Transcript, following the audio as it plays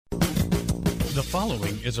The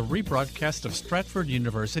following is a rebroadcast of Stratford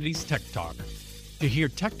University's Tech Talk. To hear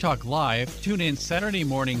Tech Talk live, tune in Saturday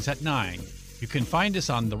mornings at 9. You can find us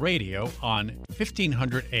on the radio on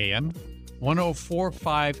 1500 AM,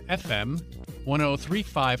 1045 FM,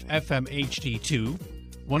 1035 FM HD2,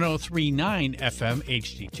 1039 FM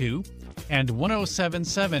HD2, and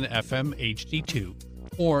 1077 FM HD2.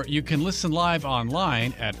 Or you can listen live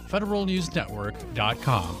online at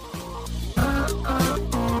federalnewsnetwork.com.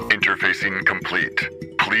 Interfacing complete.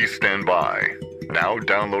 Please stand by. Now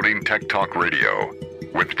downloading Tech Talk Radio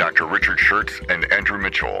with Dr. Richard Schertz and Andrew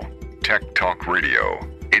Mitchell. Tech Talk Radio.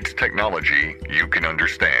 It's technology you can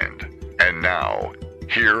understand. And now,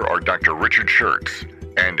 here are Dr. Richard Schertz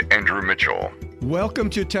and Andrew Mitchell. Welcome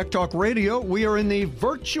to Tech Talk Radio. We are in the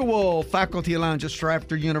virtual faculty lounge at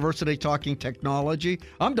Stratford University talking technology.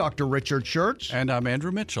 I'm Dr. Richard Schertz. And I'm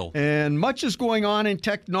Andrew Mitchell. And much is going on in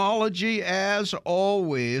technology as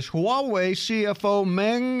always. Huawei CFO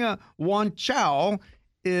Meng Wanzhou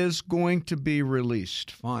is going to be released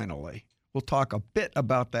finally. We'll talk a bit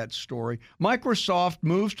about that story. Microsoft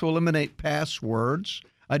moves to eliminate passwords.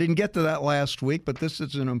 I didn't get to that last week, but this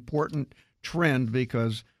is an important trend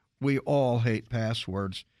because we all hate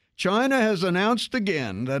passwords. China has announced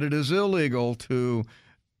again that it is illegal to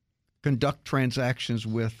conduct transactions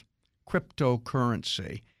with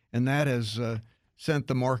cryptocurrency, and that has sent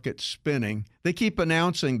the market spinning. They keep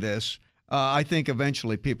announcing this. I think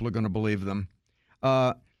eventually people are going to believe them.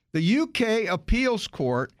 The UK Appeals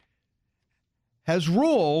Court has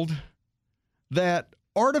ruled that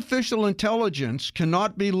artificial intelligence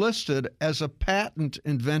cannot be listed as a patent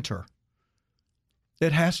inventor.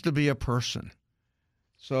 It has to be a person.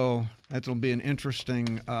 So that'll be an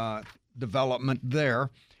interesting development there.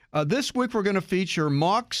 This week we're going to feature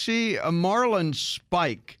Moxie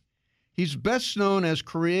Marlinspike. He's best known as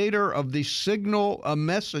creator of the Signal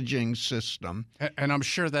messaging system. And I'm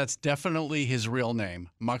sure that's definitely his real name,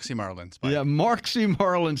 Moxie Marlinspike. Yeah, Moxie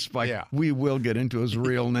Marlinspike. Yeah. We will get into his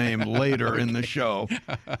real name later in the show.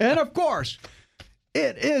 And of course,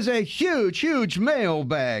 it is a huge, huge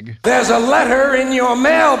mailbag. There's a letter in your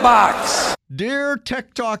mailbox. Dear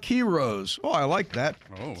Tech Talk heroes. Oh, I like that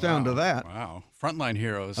sound of that. Wow. Frontline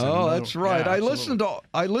heroes. Oh, that's right. Yeah,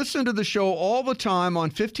 I listen to the show all the time on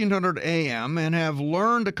 1500 AM and have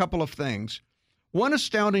learned a couple of things. One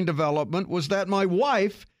astounding development was that my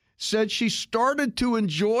wife said she started to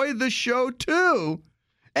enjoy the show too,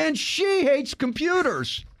 and she hates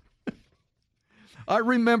computers. I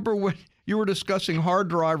remember when you were discussing hard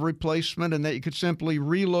drive replacement and that you could simply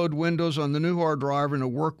reload Windows on the new hard drive and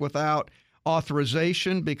it'll work without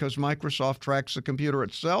authorization because Microsoft tracks the computer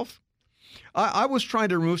itself. I was trying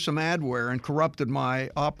to remove some adware and corrupted my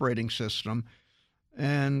operating system,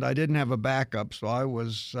 and I didn't have a backup, so I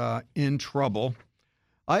was in trouble.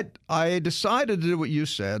 I decided to do what you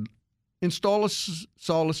said, install a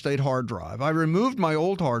solid-state hard drive. I removed my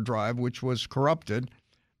old hard drive, which was corrupted,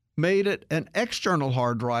 made it an external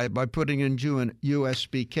hard drive by putting it into an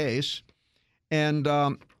USB case, and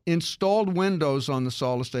installed Windows on the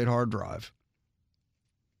solid-state hard drive.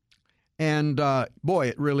 And boy,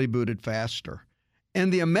 it really booted faster.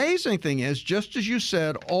 And the amazing thing is, just as you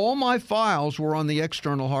said, all my files were on the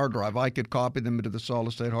external hard drive. I could copy them into the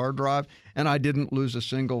solid-state hard drive, and I didn't lose a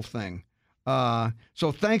single thing.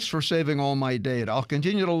 So thanks for saving all my data. I'll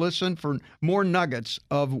continue to listen for more nuggets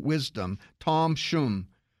of wisdom. Tom Schum.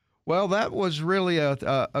 Well, that was really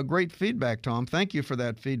a great feedback, Tom. Thank you for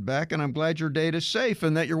that feedback, and I'm glad your data's safe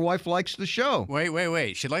and that your wife likes the show.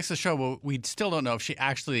 Wait. She likes the show, but we still don't know if she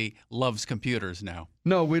actually loves computers now.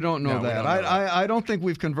 No, we don't know that. We don't know I don't think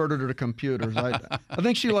we've converted her to computers. I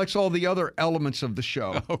think she likes all the other elements of the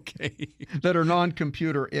show Okay. that are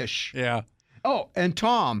non-computer-ish. Yeah. Oh, and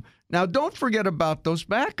Tom, now don't forget about those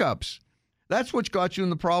backups. That's what got you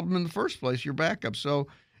in the problem in the first place, your backups. So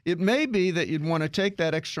it may be that you'd want to take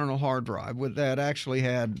that external hard drive that actually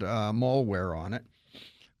had malware on it,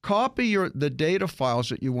 copy the data files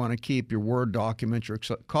that you want to keep, your Word documents,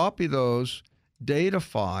 copy those data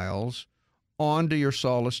files onto your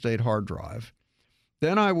solid-state hard drive.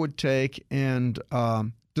 Then I would take and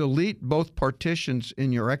delete both partitions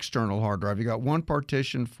in your external hard drive. You got one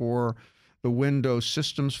partition for the Windows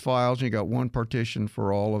systems files, and you got one partition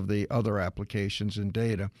for all of the other applications and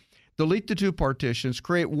data. Delete the two partitions,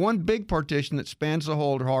 create one big partition that spans the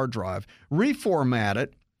whole hard drive, reformat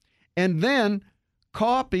it, and then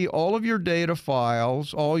copy all of your data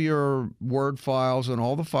files, all your Word files, and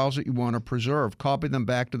all the files that you want to preserve. Copy them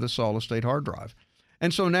back to the solid-state hard drive.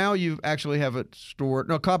 And so now you actually have it stored.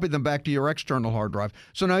 No, copy them back to your external hard drive.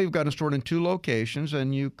 So now you've got it stored in two locations,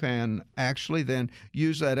 and you can actually then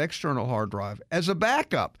use that external hard drive as a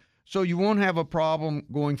backup. So you won't have a problem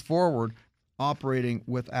going forward operating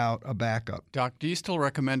without a backup. Doc, do you still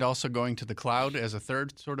recommend also going to the cloud as a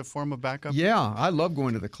third sort of form of backup? Yeah, I love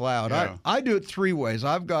going to the cloud. Yeah. I do it 3 ways.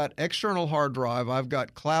 I've got external hard drive, I've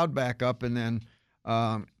got cloud backup, and then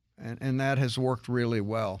and that has worked really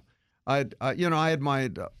well. I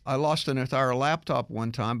lost an entire laptop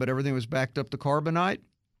one time, but everything was backed up to Carbonite.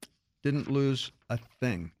 Didn't lose a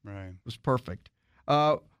thing. Right. It was perfect.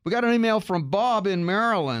 We got an email from Bob in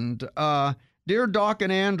Maryland. Dear Doc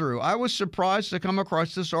and Andrew, I was surprised to come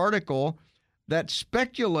across this article that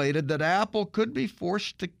speculated that Apple could be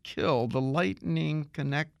forced to kill the Lightning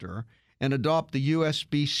connector and adopt the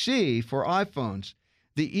USB-C for iPhones.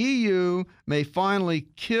 The EU may finally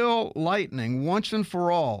kill Lightning once and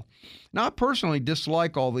for all. Now, I personally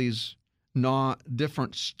dislike all these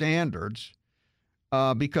different standards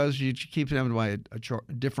because you keep them by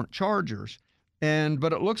different chargers.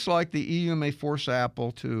 But it looks like the EU may force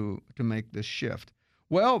Apple to make this shift.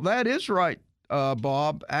 Well, that is right,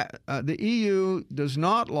 Bob. The EU does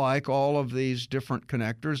not like all of these different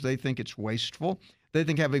connectors. They think it's wasteful. They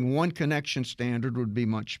think having one connection standard would be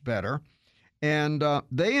much better. And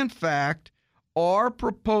they, in fact, are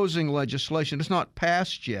proposing legislation. It's not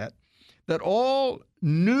passed yet, that all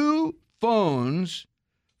new phones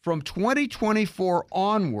from 2024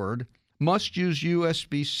 onward must use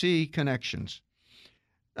USB-C connections.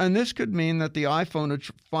 And this could mean that the iPhone would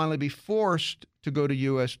finally be forced to go to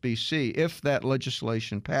USB-C if that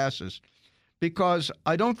legislation passes. Because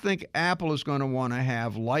I don't think Apple is going to want to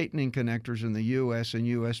have Lightning connectors in the U.S. and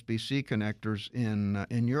USB-C connectors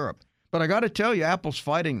in Europe. But I got to tell you, Apple's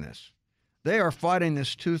fighting this. They are fighting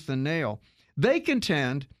this tooth and nail. They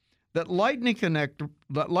contend that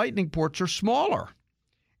Lightning ports are smaller,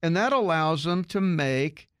 and that allows them to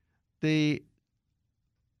make the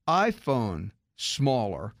iPhone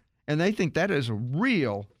smaller, and they think that is a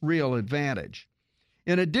real advantage.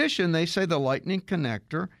 In addition, they say the Lightning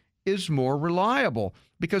connector is more reliable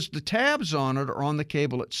because the tabs on it are on the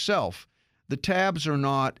cable itself. The tabs are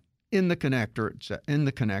not in the connector. It's in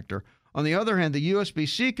the connector. On the other hand, the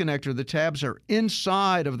USB-C connector, the tabs are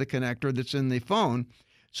inside of the connector that's in the phone.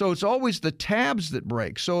 So it's always the tabs that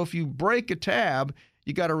break. So if you break a tab,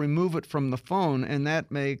 you got to remove it from the phone, and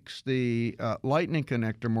that makes the Lightning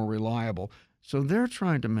connector more reliable. So they're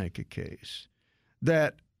trying to make a case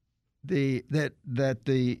that the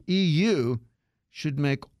EU should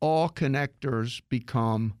make all connectors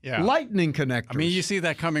become Lightning connectors. I mean, you see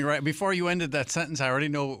that coming right before you ended that sentence. I already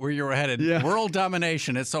know where you were headed. Yeah. World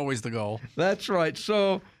domination, it's always the goal. That's right.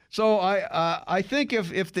 So I think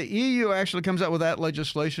if the EU actually comes out with that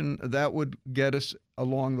legislation, that would get us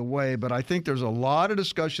along the way. But I think there's a lot of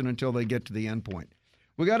discussion until they get to the end point.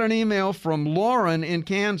 We got an email from Lauren in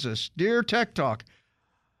Kansas. Dear Tech Talk,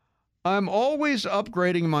 I'm always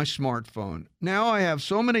upgrading my smartphone. Now I have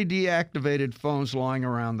so many deactivated phones lying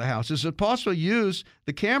around the house. Is it possible to use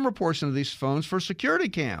the camera portion of these phones for security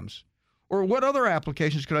cams? Or what other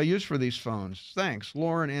applications could I use for these phones? Thanks,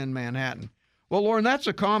 Lauren in Manhattan. Well, Lauren, that's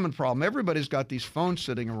a common problem. Everybody's got these phones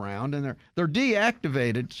sitting around, and they're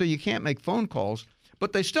deactivated, so you can't make phone calls,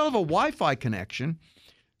 but they still have a Wi-Fi connection.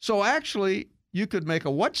 So actually, you could make a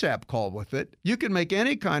WhatsApp call with it. You can make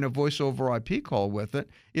any kind of voice over IP call with it.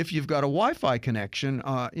 If you've got a Wi-Fi connection,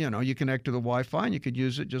 you connect to the Wi-Fi, and you could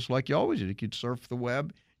use it just like you always do. You could surf the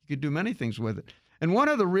web. You could do many things with it. And one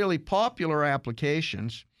of the really popular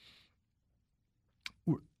applications,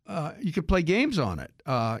 you could play games on it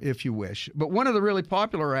if you wish. But one of the really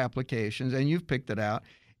popular applications, and you've picked it out,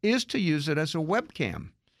 is to use it as a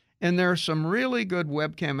webcam. And there are some really good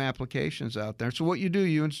webcam applications out there. So what you do,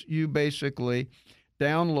 you basically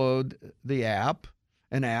download the app,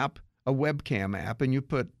 a webcam app, and you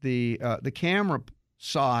put the camera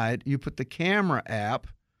side, you put the camera app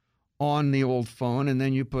on the old phone, and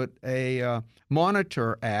then you put a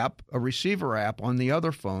monitor app, a receiver app on the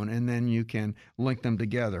other phone, and then you can link them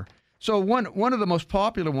together. So one of the most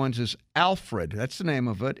popular ones is Alfred. That's the name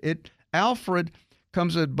of it. Alfred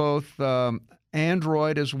comes at both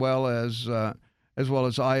Android as well as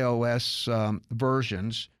iOS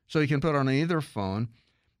versions, so you can put it on either phone,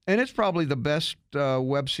 and it's probably the best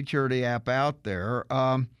web security app out there.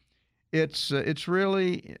 It's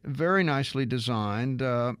really very nicely designed,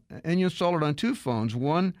 and you install it on two phones.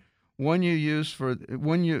 One you use for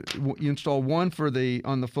you install one for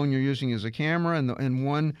on the phone you're using as a camera, and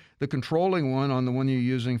one, the controlling one, on the one you're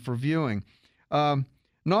using for viewing.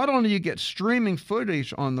 Not only do you get streaming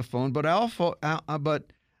footage on the phone, but Alfred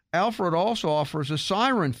also offers a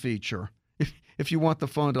siren feature. If you want the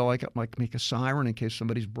phone to like make a siren in case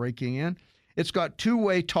somebody's breaking in, it's got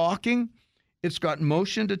two-way talking. It's got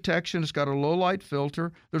motion detection. It's got a low light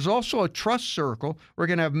filter. There's also a trust circle where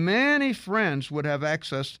you can have many friends would have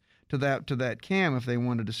access to that cam if they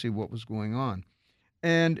wanted to see what was going on.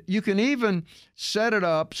 And you can even set it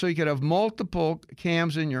up so you could have multiple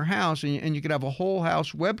cams in your house, and you could have a whole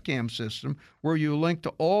house webcam system where you link to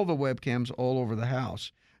all the webcams all over the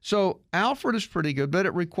house. So Alfred is pretty good, but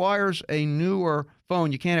it requires a newer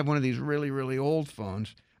phone. You can't have one of these really, really old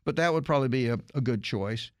phones, but that would probably be a good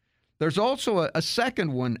choice. There's also a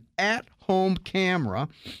second one, At-Home Camera.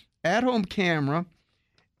 At-Home Camera,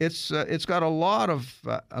 it's got a lot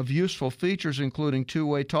of useful features, including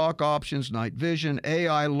two-way talk options, night vision,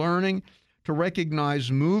 AI learning to recognize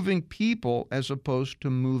moving people as opposed to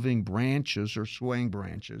moving branches or swaying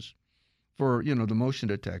branches for, the motion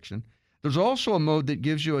detection. There's also a mode that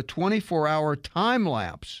gives you a 24-hour time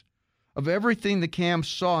lapse of everything the cam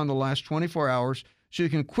saw in the last 24 hours so you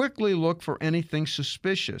can quickly look for anything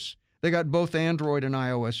suspicious. They got both Android and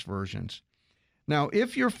iOS versions. Now,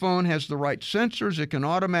 if your phone has the right sensors, it can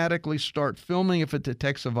automatically start filming if it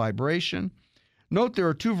detects a vibration. Note there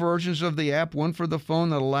are two versions of the app, one for the phone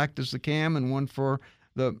that will act as the cam and one for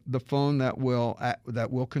the phone that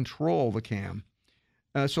will control the cam.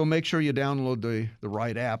 So make sure you download the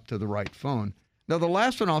right app to the right phone. Now, the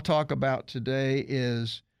last one I'll talk about today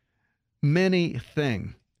is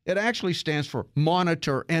ManyThing. It actually stands for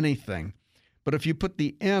Monitor Anything. But if you put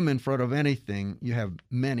the M in front of anything, you have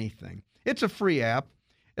ManyThing. It's a free app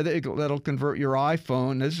that'll convert your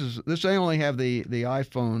iPhone. This I only have the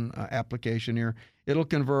iPhone application here. It'll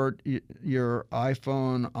convert your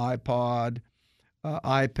iPhone, iPod,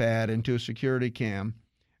 iPad into a security cam.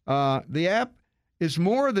 The app is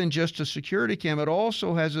more than just a security cam. It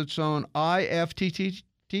also has its own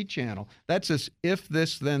IFTTT channel. That's this if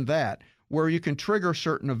this then that, where you can trigger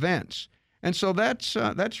certain events. And so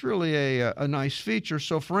that's really a nice feature.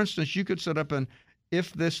 So for instance, you could set up an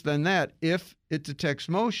if this then that. If it detects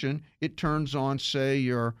motion, it turns on, say,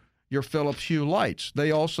 your Philips Hue lights.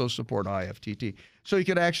 They also support IFTTT. So you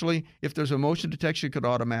could actually, if there's a motion detection, you could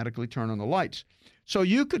automatically turn on the lights. So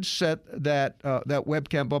you could set that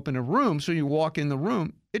webcam up in a room. So you walk in the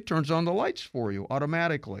room, it turns on the lights for you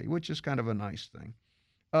automatically, which is kind of a nice thing.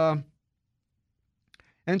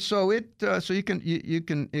 And so it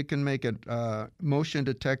can make a motion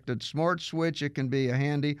detected smart switch. It can be a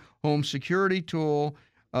handy home security tool.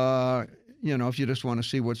 If you just want to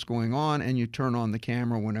see what's going on, and you turn on the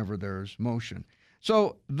camera whenever there's motion.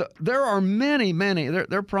 So there are many.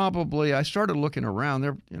 There probably, I started looking around.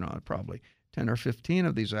 There probably 10 or 15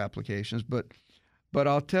 of these applications, but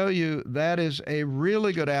I'll tell you that is a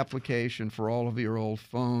really good application for all of your old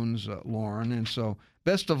phones, Lauren. And so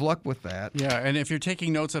best of luck with that. Yeah, and if you're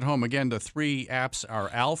taking notes at home, again, the three apps are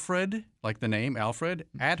Alfred, like the name, Alfred,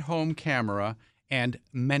 At-Home Camera, and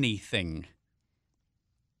ManyThing.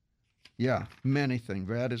 Yeah, ManyThing.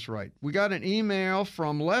 That is right. We got an email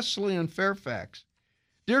from Leslie in Fairfax.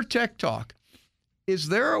 Dear Tech Talk, is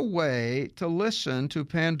there a way to listen to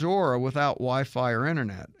Pandora without Wi-Fi or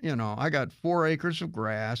internet? I got 4 acres of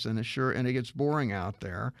grass, and it gets boring out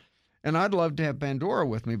there. And I'd love to have Pandora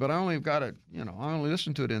with me, but I only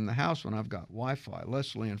listen to it in the house when I've got Wi-Fi.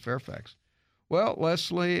 Leslie in Fairfax. Well,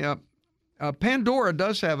 Leslie, Pandora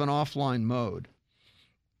does have an offline mode.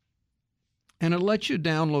 And it lets you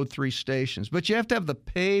download 3 stations. But you have to have the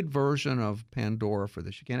paid version of Pandora for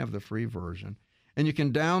this. You can't have the free version. And you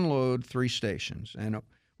can download 3 stations. And it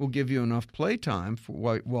will give you enough playtime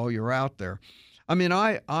while you're out there. I mean,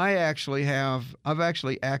 I've actually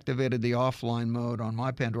activated the offline mode on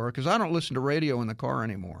my Pandora because I don't listen to radio in the car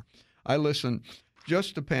anymore. I listen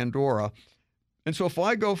just to Pandora. And so if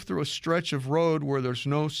I go through a stretch of road where there's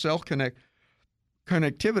no cell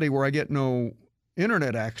connectivity, where I get no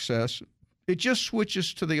internet access, it just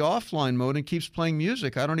switches to the offline mode and keeps playing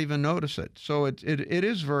music. I don't even notice it. So it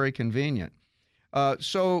is very convenient.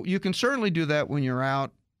 So you can certainly do that when you're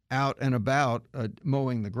out and about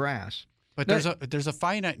mowing the grass. But there's a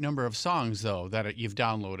finite number of songs though that you've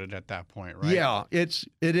downloaded at that point, right? Yeah, it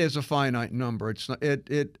is a finite number. It's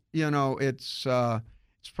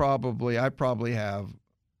probably I probably have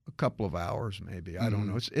a couple of hours maybe. I don't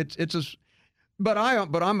know. But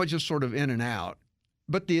I'm just sort of in and out.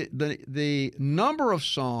 But the number of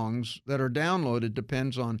songs that are downloaded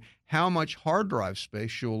depends on how much hard drive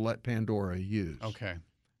space you'll let Pandora use. Okay.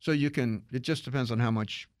 So it just depends on how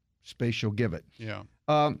much space you'll give it. Yeah.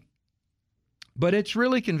 But it's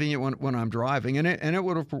really convenient when I'm driving, and it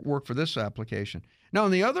would have worked for this application. Now,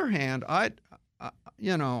 on the other hand, I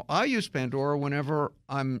use Pandora whenever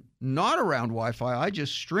I'm not around Wi-Fi. I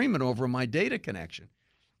just stream it over my data connection,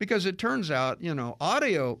 because it turns out,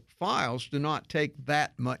 audio files do not take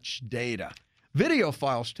that much data. Video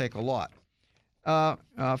files take a lot.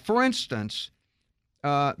 For instance,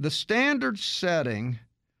 the standard setting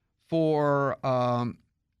for a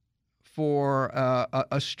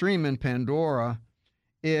stream in Pandora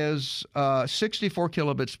is 64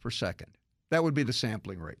 kilobits per second. That would be the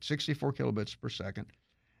sampling rate, 64 kilobits per second.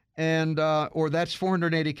 And or that's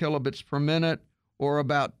 480 kilobits per minute, or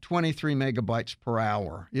about 23 megabytes per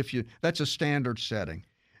hour. That's a standard setting.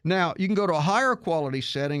 Now, you can go to a higher quality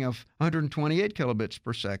setting of 128 kilobits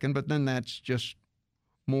per second, but then that's just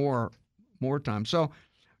more time. So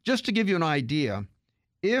just to give you an idea,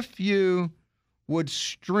 if you would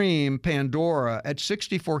stream Pandora at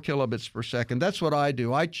 64 kilobits per second, that's what I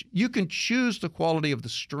do. You can choose the quality of the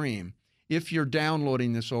stream if you're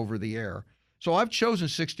downloading this over the air. So I've chosen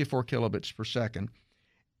 64 kilobits per second,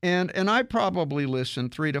 and I probably listen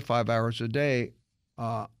 3 to 5 hours a day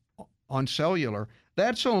on cellular.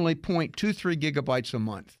 That's only 0.23 gigabytes a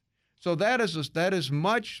month. So that is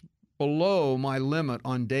much below my limit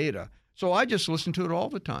on data. So I just listen to it all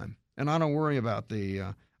the time, and I don't worry about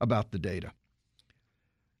the data.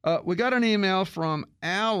 We got an email from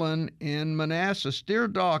Alan in Manassas. Dear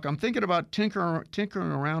Doc, I'm thinking about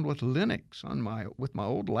tinkering around with Linux with my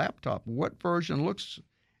old laptop. What version looks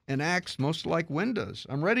and acts most like Windows?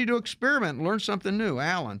 I'm ready to experiment and learn something new.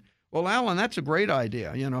 Alan. Well, Alan, that's a great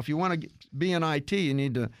idea. If you want to be in IT, you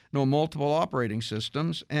need to know multiple operating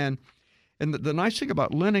systems. And the nice thing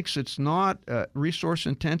about Linux, it's not resource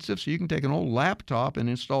intensive, so you can take an old laptop and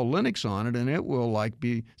install Linux on it, and it will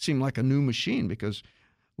seem like a new machine, because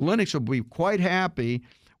Linux will be quite happy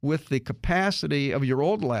with the capacity of your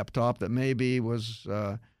old laptop that maybe was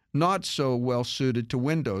not so well suited to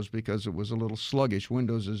Windows because it was a little sluggish.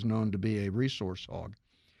 Windows is known to be a resource hog.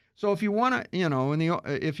 So if you want to,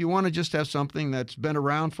 if you want to just have something that's been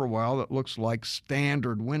around for a while that looks like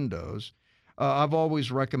standard Windows, I've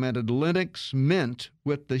always recommended Linux Mint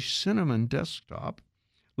with the Cinnamon desktop.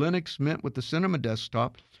 Linux Mint with the Cinnamon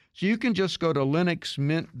desktop. So you can just go to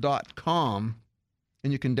linuxmint.com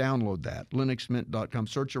and you can download that, linuxmint.com.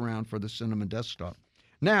 Search around for the Cinnamon desktop.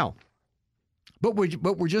 Now, but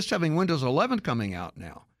we're just having Windows 11 coming out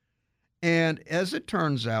now. And as it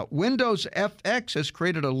turns out, Windows FX has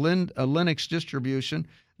created a Linux distribution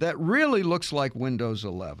that really looks like Windows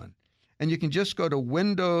 11. And you can just go to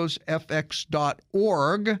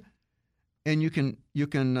windowsfx.org, and you can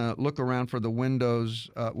look around for the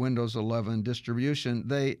Windows 11 distribution.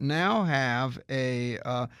 They now have a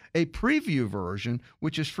preview version,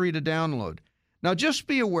 which is free to download. Now, just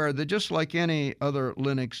be aware that just like any other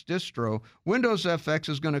Linux distro, Windows FX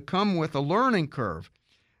is going to come with a learning curve.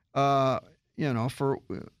 For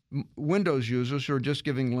Windows users who are just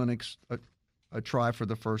giving Linux a try for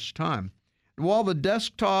the first time. While the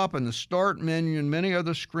desktop and the start menu and many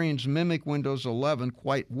other screens mimic Windows 11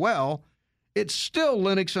 quite well, it's still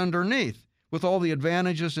Linux underneath, with all the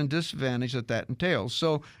advantages and disadvantages that entails.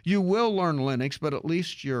 So you will learn Linux, but at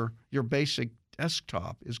least your basic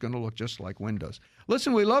desktop is going to look just like Windows.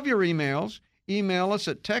 Listen, we love your emails. Email us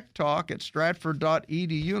at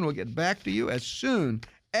techtalk@stratford.edu, and we'll get back to you as soon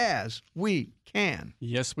as we can.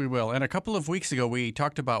 Yes, we will. And a couple of weeks ago, we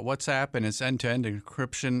talked about WhatsApp and its end-to-end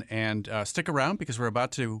encryption. And stick around, because we're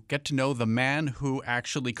about to get to know the man who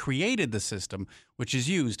actually created the system, which is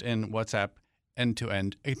used in WhatsApp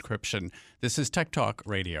end-to-end encryption. This is Tech Talk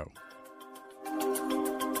Radio.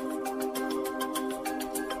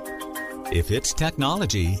 If it's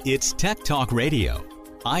technology, it's Tech Talk Radio.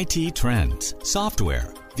 IT trends,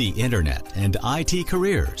 software, the internet, and IT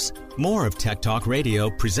careers. More of Tech Talk Radio,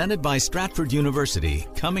 presented by Stratford University,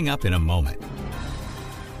 coming up in a moment.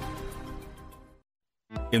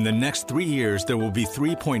 In the next 3 years, there will be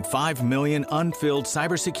 3.5 million unfilled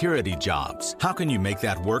cybersecurity jobs. How can you make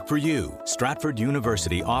that work for you? Stratford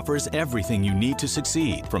University offers everything you need to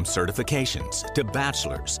succeed, from certifications to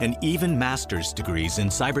bachelor's and even master's degrees in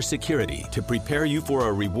cybersecurity, to prepare you for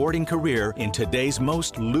a rewarding career in today's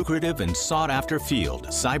most lucrative and sought-after field,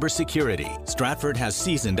 cybersecurity. Stratford has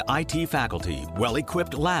seasoned IT faculty,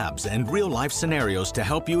 well-equipped labs, and real-life scenarios to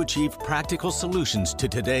help you achieve practical solutions to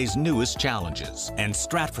today's newest challenges. And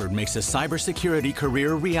Stratford makes a cybersecurity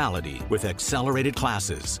career reality with accelerated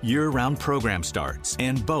classes, year-round program starts,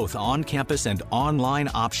 and both on-campus and online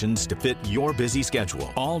options to fit your busy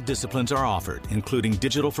schedule. All disciplines are offered, including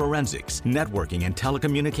digital forensics, networking, and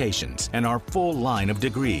telecommunications, and our full line of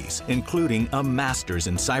degrees, including a master's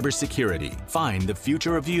in cybersecurity. Find the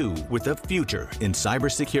future of you with a future in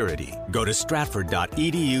cybersecurity. Go to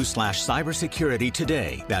stratford.edu/cybersecurity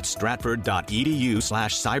today. That's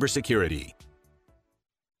stratford.edu/cybersecurity.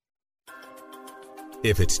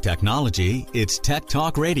 If it's technology, it's Tech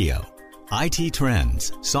Talk Radio. IT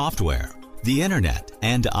trends, software, the Internet,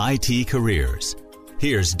 and IT careers.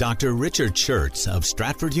 Here's Dr. Richard Schertz of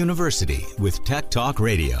Stratford University with Tech Talk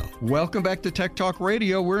Radio. Welcome back to Tech Talk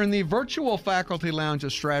Radio. We're in the virtual faculty lounge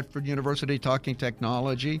of Stratford University talking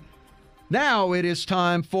technology. Now it is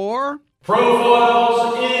time for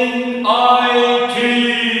Profiles in IT.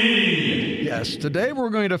 Yes, today we're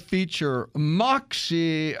going to feature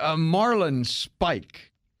Moxie Marlin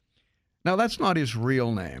Spike. Now that's not his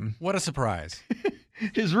real name. What a surprise.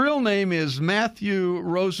 His real name is Matthew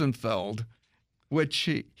Rosenfeld, which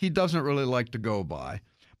he doesn't really like to go by.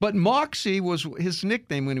 But Moxie was his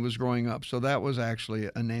nickname when he was growing up, so that was actually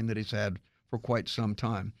a name that he's had for quite some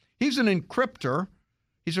time. He's an encryptor.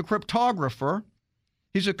 He's a cryptographer.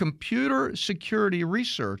 He's a computer security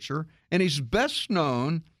researcher, and he's best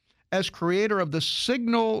known as creator of the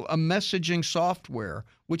Signal messaging software,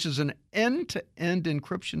 which is an end-to-end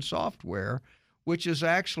encryption software, which is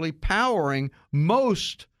actually powering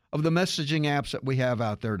most of the messaging apps that we have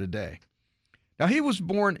out there today. Now, he was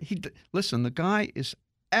born, listen, the guy is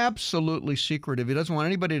absolutely secretive. He doesn't want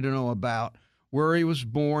anybody to know about where he was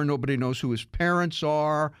born. Nobody knows who his parents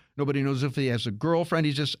are. Nobody knows if he has a girlfriend.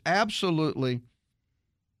 He's just absolutely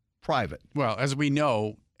private. Well, as we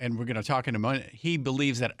know, and we're going to talk in a moment, he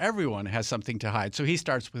believes that everyone has something to hide. So he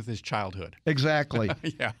starts with his childhood. Exactly.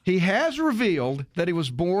 Yeah. He has revealed that he was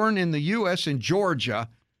born in the U.S. in Georgia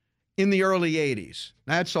in the early 80s.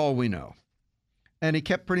 That's all we know. And he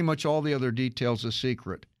kept pretty much all the other details a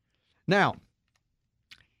secret. Now,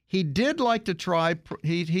 he did like to try,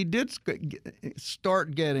 he did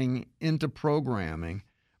start getting into programming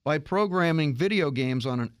by programming video games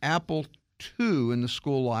on an Apple II in the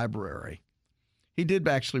school library. He did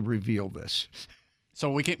actually reveal this.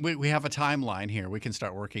 So we have a timeline here. We can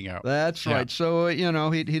start working out. That's right. Yeah. So,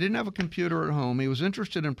 he didn't have a computer at home. He was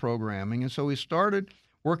interested in programming, and so he started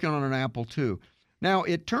working on an Apple II. Now,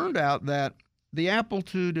 it turned out that the Apple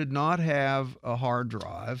II did not have a hard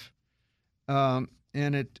drive, and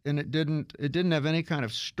it didn't have any kind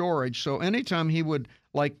of storage. So anytime he would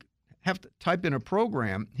have to type in a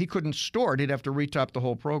program, he couldn't store it. He'd have to retype the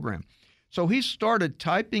whole program. So he started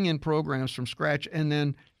typing in programs from scratch and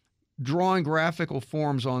then drawing graphical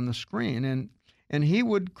forms on the screen. And he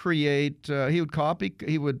would create, he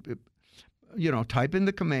would type in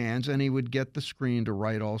the commands, and he would get the screen to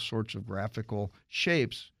write all sorts of graphical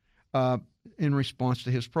shapes in response to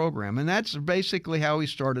his program. And that's basically how he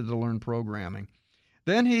started to learn programming.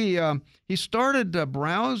 Then he started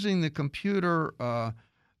browsing the computer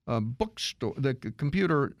bookstore, the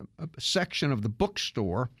computer section of the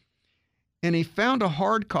bookstore, and he found a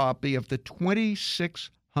hard copy of the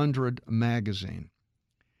 2600 magazine.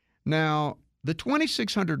 Now, the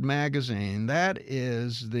 2600 magazine, that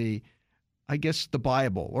is the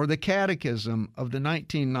Bible or the catechism of the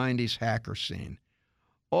 1990s hacker scene.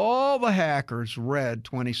 All the hackers read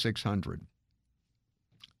 2600.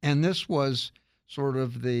 And this was sort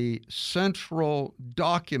of the central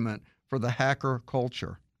document for the hacker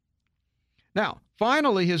culture. Now,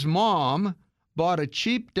 finally, his mom bought a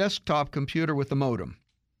cheap desktop computer with a modem,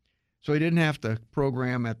 so he didn't have to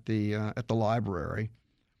program at the library,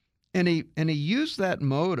 and he used that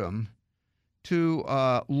modem to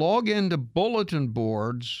log into bulletin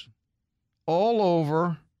boards all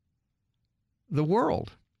over the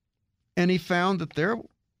world, and he found that there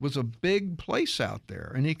was a big place out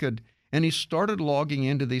there, and he started logging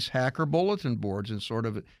into these hacker bulletin boards and sort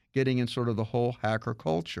of getting in sort of the whole hacker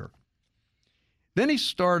culture. Then he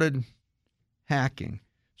started hacking.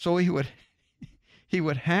 So he would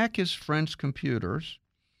hack his friends' computers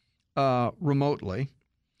remotely,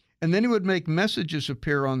 and then he would make messages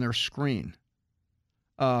appear on their screen.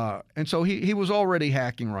 And so he was already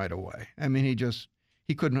hacking right away. I mean,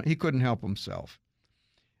 he couldn't help himself.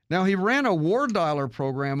 Now, he ran a war dialer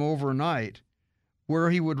program overnight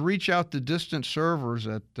where he would reach out to distant servers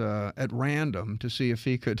at random to see if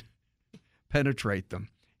he could penetrate them.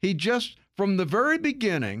 He just, from the very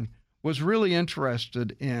beginning, was really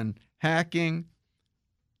interested in hacking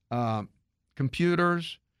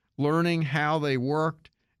computers, learning how they worked,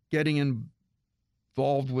 getting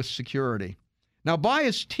involved with security. Now, by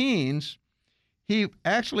his teens, he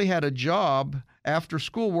actually had a job after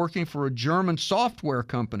school working for a German software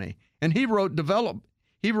company, and he wrote developer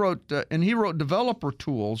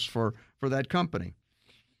tools for that company.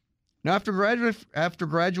 Now, after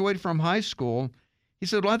graduating from high school, he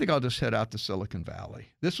said, well, I think I'll just head out to Silicon Valley.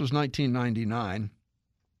 This was 1999.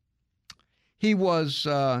 He was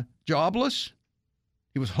jobless.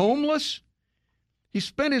 He was homeless. He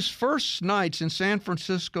spent his first nights in San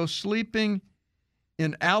Francisco sleeping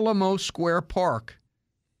in Alamo Square Park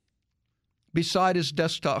beside his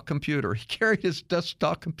desktop computer. He carried his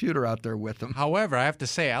desktop computer out there with him. However, I have to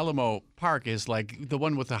say Alamo Park is like the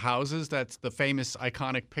one with the houses. That's the famous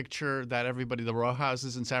iconic picture that everybody, the row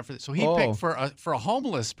houses in San Francisco. So he picked for a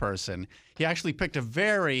homeless person. He actually picked a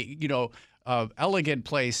very, elegant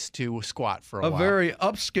place to squat for a while. A very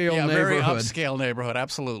upscale neighborhood. Very upscale neighborhood,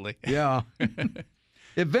 absolutely. Yeah.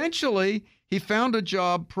 Eventually, he found a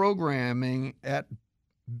job programming at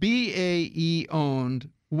BAE-owned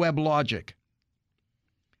WebLogic.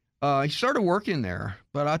 He started working there,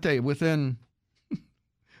 but I'll tell you, within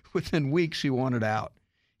weeks, he wanted out.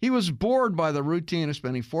 He was bored by the routine of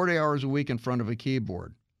spending 40 hours a week in front of a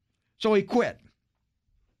keyboard. So he quit.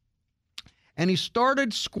 And he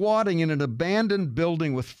started squatting in an abandoned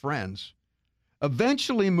building with friends,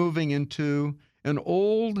 eventually moving into an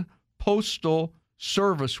old postal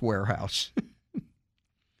service warehouse.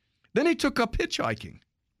 Then he took up hitchhiking.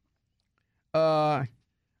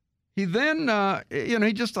 He then,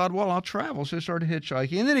 he just thought, well, I'll travel. So he started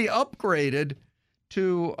hitchhiking. And then he upgraded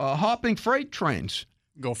to hopping freight trains.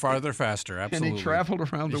 Go farther, faster, absolutely. And he traveled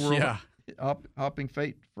around the world hopping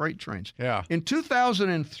freight trains. Yeah. In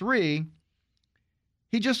 2003,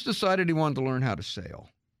 he just decided he wanted to learn how to sail.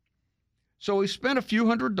 So he spent a few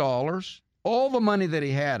 $100s, all the money that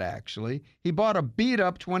he had, actually. He bought a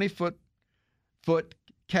beat-up 20-foot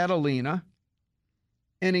Catalina,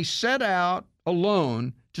 and he set out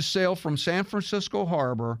alone to sail from San Francisco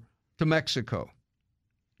Harbor to Mexico.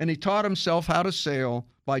 And he taught himself how to sail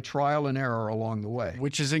by trial and error along the way.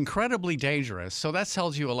 Which is incredibly dangerous. So that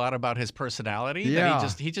tells you a lot about his personality. Yeah.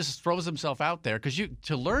 That he just throws himself out there because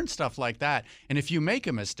to learn stuff like that, and if you make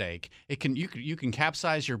a mistake, you can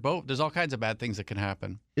capsize your boat. There's all kinds of bad things that can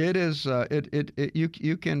happen. It is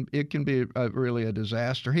it can be really a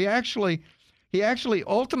disaster. He actually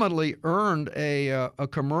ultimately earned a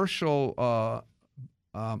commercial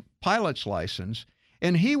pilot's license,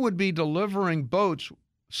 and he would be delivering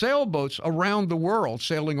sailboats around the world,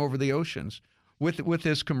 sailing over the oceans with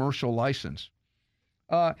his commercial license.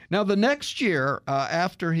 Now, the next year,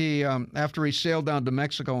 after he sailed down to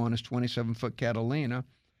Mexico on his 27-foot Catalina,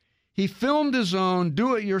 he filmed his own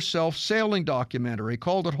do-it-yourself sailing documentary,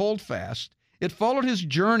 called it Holdfast. It followed his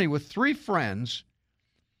journey with 3 friends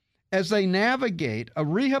as they navigate a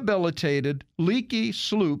rehabilitated, leaky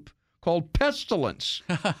sloop called Pestilence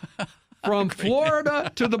from Florida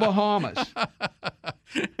to the Bahamas.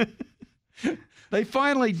 They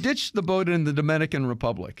finally ditched the boat in the Dominican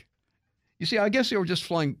Republic. You see, I guess they were just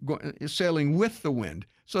sailing with the wind.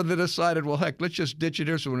 So they decided, well, heck, let's just ditch it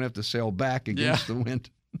here so we don't have to sail back against the wind.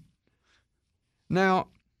 Now,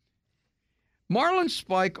 Marlin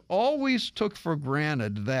Spike always took for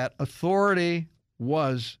granted that authority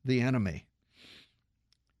was the enemy.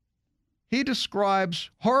 He describes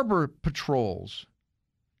harbor patrols,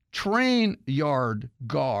 train yard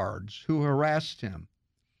guards who harassed him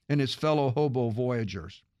and his fellow hobo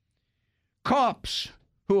voyagers, cops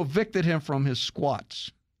who evicted him from his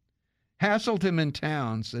squats, hassled him in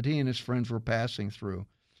towns that he and his friends were passing through,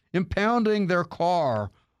 impounding their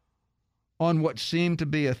car on what seemed to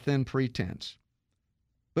be a thin pretense.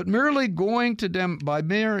 But merely going to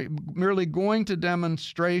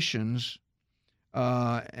demonstrations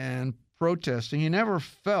and protesting, he never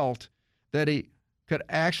felt that he could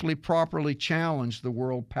actually properly challenge the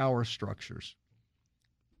world power structures.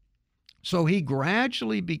 So he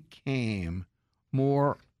gradually became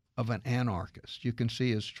more of an anarchist. You can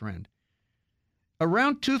see his trend.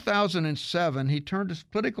 Around 2007, he turned his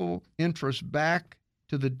political interest back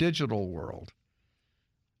to the digital world.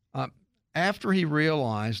 After he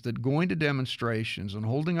realized that going to demonstrations and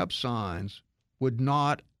holding up signs would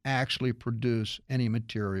not actually produce any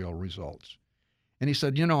material results. And he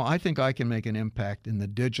said, I think I can make an impact in the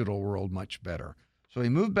digital world much better. So he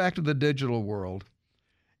moved back to the digital world,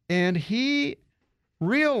 and he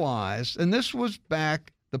realized, and this was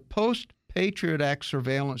back the post-Patriot Act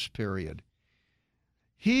surveillance period,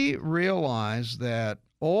 he realized that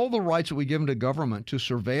all the rights that we give to government to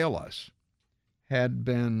surveil us had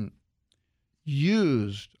been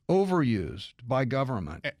overused by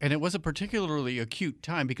government. And it was a particularly acute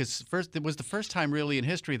time because it was the first time really in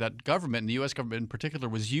history that government, and the U.S. government in particular,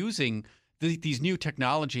 was using these new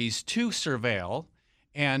technologies to surveil.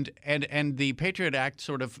 And the Patriot Act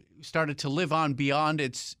sort of started to live on beyond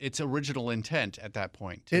its original intent at that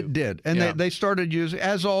point, too. It did. And they started using,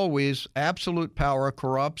 as always, absolute power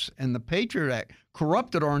corrupts, and the Patriot Act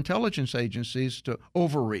corrupted our intelligence agencies to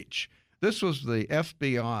overreach. This was the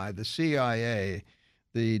FBI, the CIA,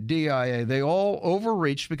 the DIA. They all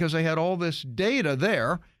overreached because they had all this data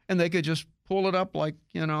there, and they could just pull it up like,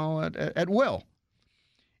 at will.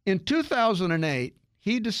 In 2008,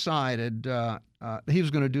 he decided he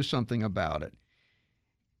was going to do something about it.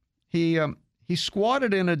 He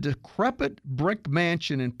squatted in a decrepit brick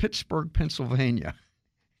mansion in Pittsburgh, Pennsylvania,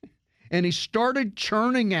 and he started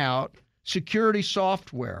churning out security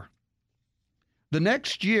software. The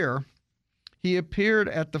next year, he appeared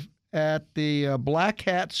at the Black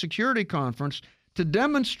Hat Security Conference to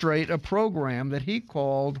demonstrate a program that he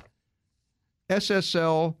called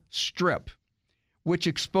SSL Strip, which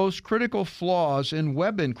exposed critical flaws in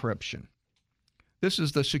web encryption. This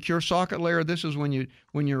is the secure socket layer. This is when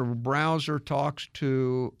your browser talks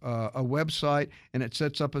to a website and it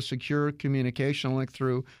sets up a secure communication link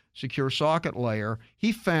through secure socket layer.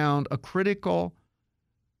 He found a critical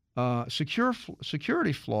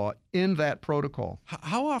security flaw in that protocol.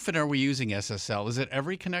 How often are we using SSL? Is it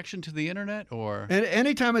every connection to the internet, or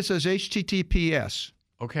anytime it says HTTPS?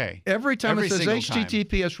 Okay. Every time it says single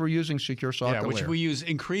HTTPS, we're using secure socket which layer. we use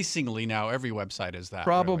increasingly now. Every website is that.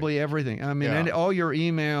 Probably really. Everything. I mean, all your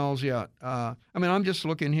emails. Yeah. I mean, I'm just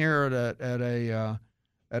looking here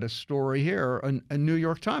at a story here, a New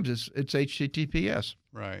York Times. It's HTTPS.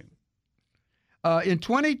 Right. In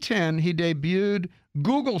 2010, he debuted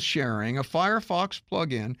Google Sharing, a Firefox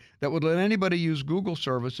plugin that would let anybody use Google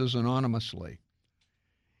services anonymously.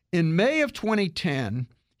 In May of 2010,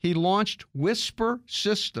 he launched Whisper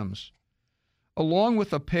Systems, along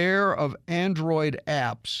with a pair of Android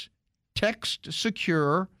apps, Text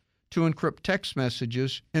Secure to encrypt text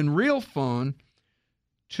messages, and RealPhone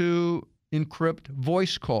to encrypt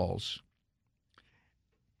voice calls.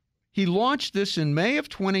 He launched this in May of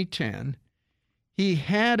 2010. He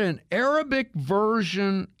had an Arabic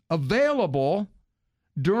version available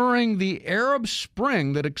during the Arab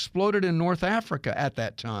Spring that exploded in North Africa at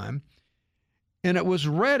that time, and it was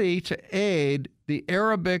ready to aid the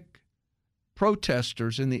Arabic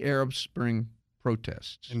protesters in the Arab Spring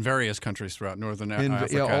protests. In various countries throughout Northern Africa.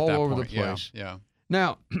 Yeah, all at that over point. the place. Yeah.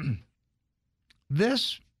 Now,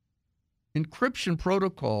 this encryption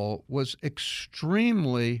protocol was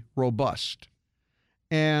extremely robust,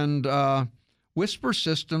 and Whisper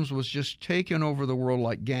Systems was just taking over the world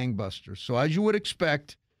like gangbusters. So as you would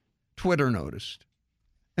expect, Twitter noticed,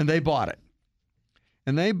 and they bought it.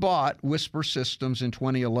 And they bought Whisper Systems in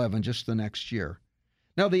 2011, just the next year.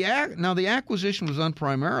 Now the acquisition was done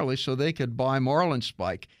primarily so they could buy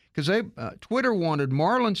Marlinspike, because Twitter wanted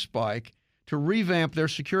Marlinspike to revamp their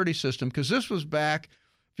security system, because this was back,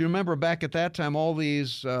 if you remember back at that time, all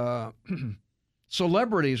these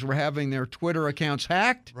celebrities were having their Twitter accounts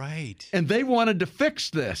hacked. Right. And they wanted to fix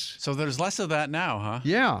this. So there's less of that now, huh?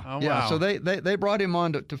 Yeah. Oh, yeah. wow. So they brought him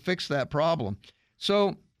on to fix that problem.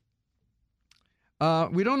 So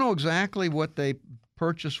we don't know exactly what they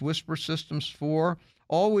purchased Whisper Systems for.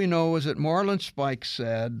 All we know is that Marlinspike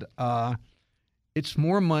said, it's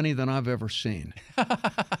more money than I've ever seen.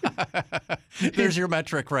 There's your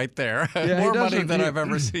metric right there. Yeah, More money than I've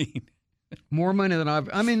ever seen. More money than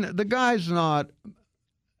I mean, the guy's not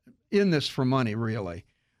in this for money, really.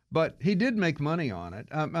 But he did make money on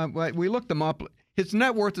it. We looked him up. His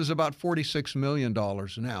net worth is about $46 million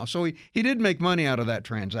now. So he did make money out of that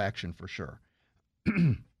transaction for sure.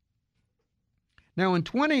 Now, in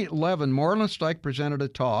 2011, Marlinspike presented a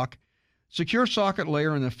talk, Secure Socket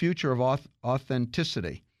Layer and the Future of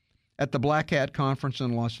Authenticity, at the Black Hat Conference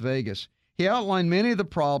in Las Vegas. He outlined many of the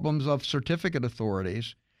problems of certificate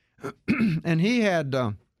authorities, and he had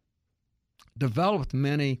developed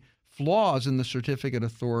many flaws in the certificate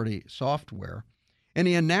authority software. And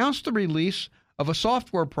he announced the release of a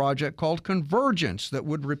software project called Convergence that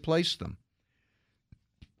would replace them.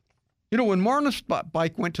 You know, when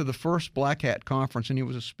Marlinspike went to the first Black Hat conference and he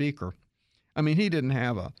was a speaker, I mean, he didn't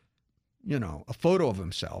have a photo of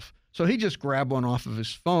himself. So he just grabbed one off of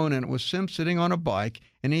his phone, and it was him sitting on a bike,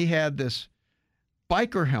 and he had this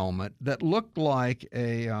biker helmet that looked like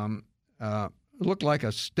a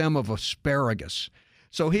stem of asparagus.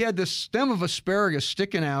 So he had this stem of asparagus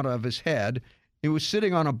sticking out of his head. He was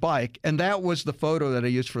sitting on a bike, and that was the photo that I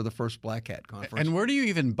used for the first Black Hat conference. And where do you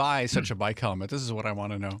even buy such a bike helmet? This is what I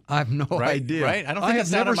want to know. I have no idea. Right? I don't think it's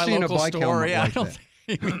never at my seen local a bike store. helmet Yeah, like I don't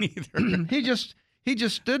think me neither. He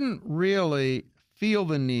just didn't really feel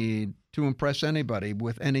the need to impress anybody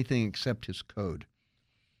with anything except his code.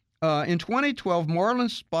 In 2012,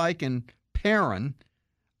 Marlinspike and Perrin,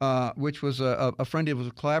 which was a friend he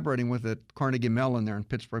was collaborating with at Carnegie Mellon there in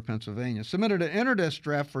Pittsburgh, Pennsylvania, submitted an Interdesk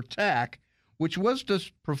draft for TAC, which was to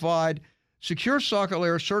provide secure socket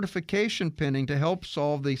layer certification pinning to help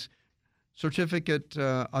solve the certificate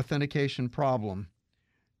authentication problem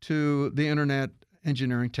to the Internet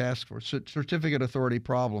Engineering Task Force, certificate authority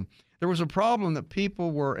problem. There was a problem that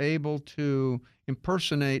people were able to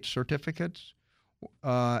impersonate certificates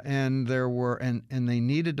and they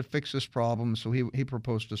needed to fix this problem, so he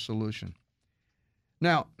proposed a solution.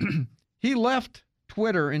 Now, he left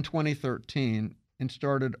Twitter in 2013 and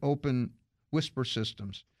started Open Whisper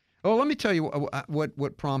Systems. Oh, let me tell you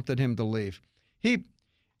what prompted him to leave.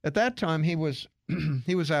 At that time he was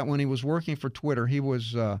out when he was working for Twitter. He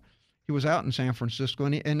was out in San Francisco,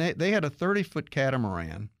 and they had a 30-foot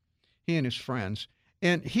catamaran, he and his friends,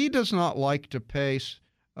 and he does not like to pay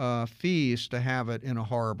fees to have it in a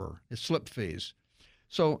harbor. It's slip fees.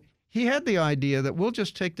 So he had the idea that we'll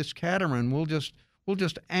just take this catamaran, we'll just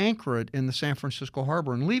anchor it in the San Francisco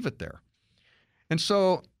harbor and leave it there. And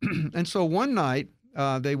so one night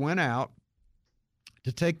they went out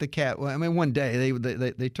to take the cat. Well, I mean, one day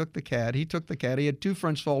they took the cat. He took the cat. He had two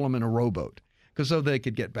friends follow him in a rowboat so they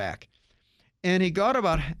could get back. And he got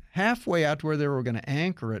about halfway out to where they were going to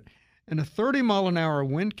anchor it, and a 30-mile-an-hour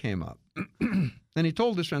wind came up. And he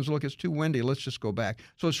told his friends, "Look, it's too windy. Let's just go back."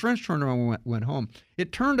 So his friends turned around and went home.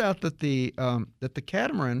 It turned out that the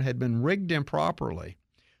catamaran had been rigged improperly,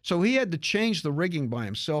 so he had to change the rigging by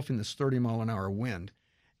himself in this 30-mile-an-hour wind.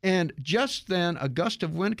 And just then, a gust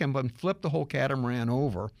of wind came up and flipped the whole catamaran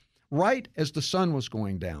over, right as the sun was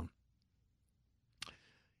going down.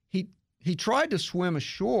 He tried to swim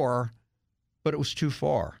ashore, but it was too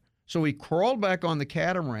far. So he crawled back on the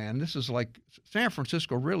catamaran. This is like San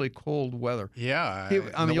Francisco, really cold weather. Yeah,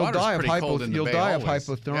 I mean, you'll die of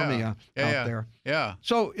hypothermia out there. Yeah.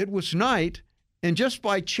 So it was night, and just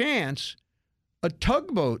by chance, a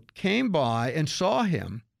tugboat came by and saw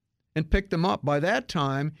him and picked him up. By that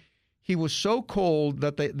time, he was so cold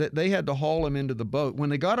that they had to haul him into the boat.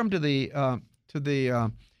 When they got him to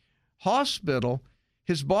the hospital,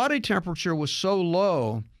 his body temperature was so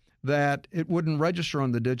low that it wouldn't register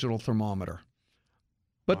on the digital thermometer.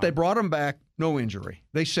 But they brought him back, no injury.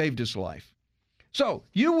 They saved his life. So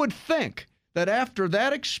you would think that after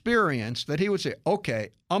that experience that he would say, "Okay,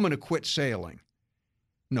 I'm going to quit sailing."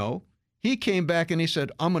 No. He came back and he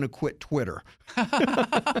said, "I'm going to quit Twitter."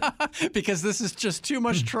 Because this is just too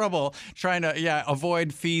much trouble trying to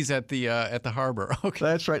avoid fees at the harbor. Okay.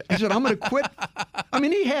 That's right. He said, "I'm going to quit." I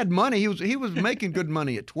mean, he had money. He was making good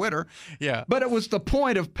money at Twitter. Yeah. But it was the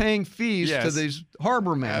point of paying fees to these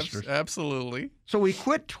harbor masters. Absolutely. So he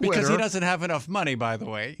quit Twitter. Because he doesn't have enough money, by the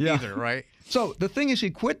way, either, right? So the thing is,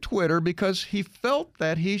 he quit Twitter because he felt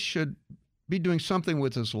that he should be doing something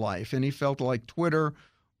with his life, and he felt like Twitter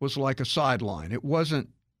was like a sideline. It wasn't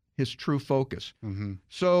his true focus. Mm-hmm.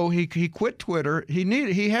 So he quit Twitter.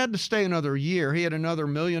 He had to stay another year. He had another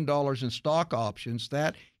 $1 million in stock options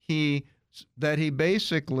that he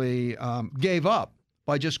basically gave up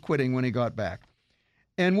by just quitting when he got back.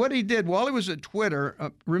 And what he did while he was at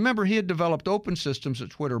Twitter, remember he had developed Open Systems that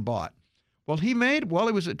Twitter bought. Well, while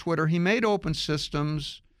he was at Twitter, he made Open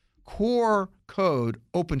Systems core code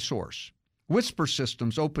open source, Whisper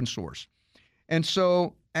Systems open source. And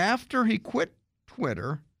so after he quit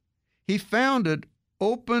Twitter, he founded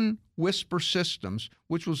Open Whisper Systems,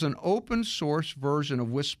 which was an open source version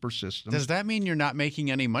of Whisper Systems. Does that mean you're not making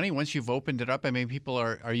any money once you've opened it up? I mean, people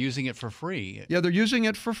are using it for free. Yeah, they're using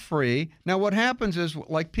it for free. Now, what happens is,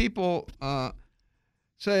 like people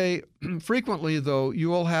say frequently, though, you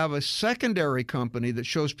will have a secondary company that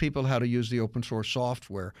shows people how to use the open source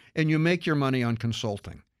software, and you make your money on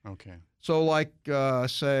consulting. Okay. So like,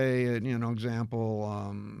 say,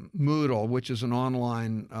 example, Moodle, which is an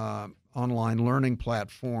online learning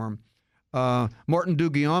platform. Martin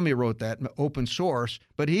Duguiami wrote that, open source,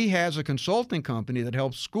 but he has a consulting company that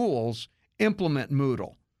helps schools implement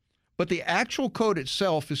Moodle. But the actual code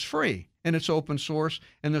itself is free, and it's open source,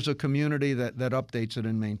 and there's a community that updates it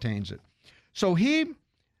and maintains it. So he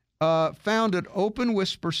founded Open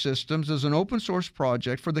Whisper Systems as an open source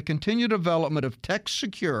project for the continued development of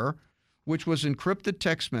TextSecure, which was encrypted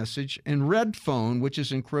text message, and Redphone, which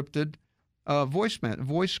is encrypted voice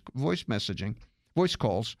messaging, voice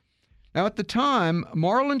calls. Now, at the time,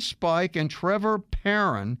 Marlin Spike and Trevor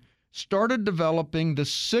Perrin started developing the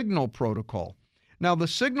Signal protocol. Now, the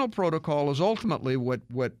Signal protocol is ultimately what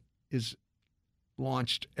is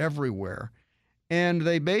launched everywhere. And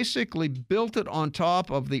they basically built it on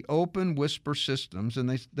top of the Open Whisper Systems, and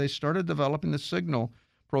they started developing the Signal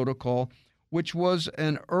protocol, which was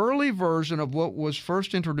an early version of what was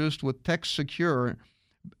first introduced with TextSecure,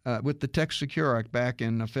 with the TextSecure Act back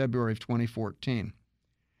in February of 2014.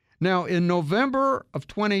 Now, in November of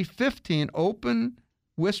 2015, Open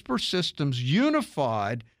Whisper Systems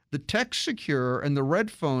unified the TextSecure and the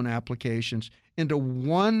Redphone applications into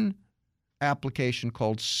one application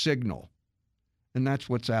called Signal. And that's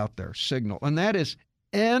what's out there, Signal. And that is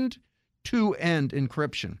end-to-end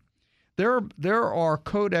encryption. There are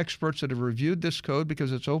code experts that have reviewed this code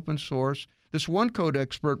because it's open source. This one code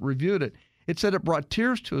expert reviewed it. It said it brought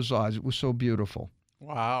tears to his eyes. It was so beautiful.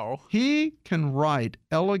 Wow. He can write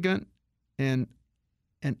elegant and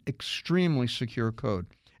extremely secure code.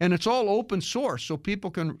 And it's all open source, so people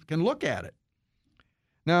can look at it.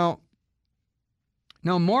 Now,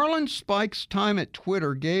 Marlin Spike's time at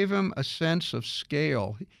Twitter gave him a sense of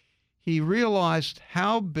scale. He realized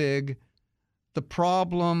how big the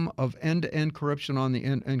problem of end-to-end encryption on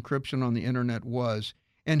the internet was,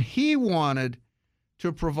 and he wanted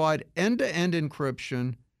to provide end-to-end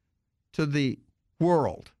encryption to the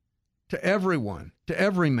world, to everyone, to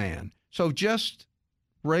every man. So just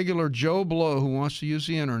regular Joe Blow who wants to use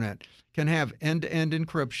the internet can have end-to-end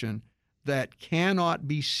encryption that cannot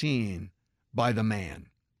be seen by the man.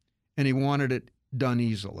 And he wanted it done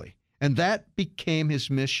easily. And that became his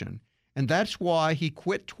mission. And that's why he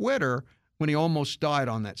quit Twitter when he almost died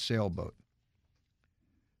on that sailboat.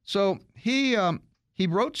 So he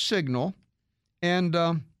wrote Signal, and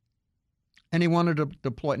he wanted to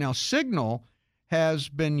deploy. Now, Signal has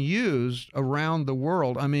been used around the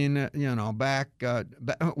world. I mean, back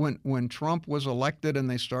when Trump was elected and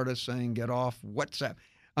they started saying, get off WhatsApp.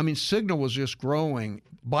 I mean, Signal was just growing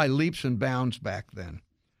by leaps and bounds back then.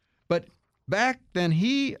 But back then,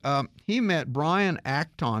 he met Brian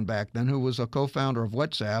Acton back then, who was a co-founder of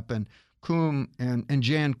WhatsApp, and Koum and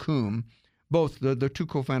Jan Koum, both the two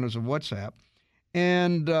co-founders of WhatsApp.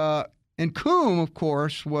 And Koum, of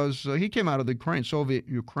course, was he came out of the Soviet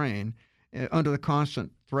Ukraine, under the constant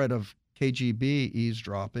threat of KGB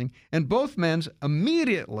eavesdropping. And both men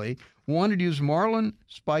immediately wanted to use Marlin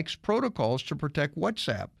Spike's protocols to protect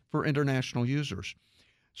WhatsApp for international users.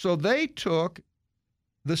 So they took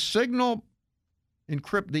the Signal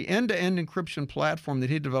the end-to-end encryption platform that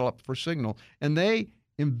he developed for Signal, and they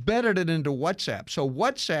embedded it into WhatsApp. So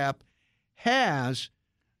WhatsApp has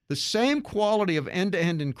the same quality of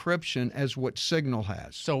end-to-end encryption as what Signal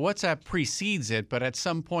has. So WhatsApp precedes it, but at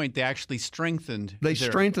some point they actually strengthened.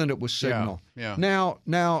 Strengthened it with Signal. Yeah. Now,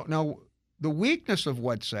 the weakness of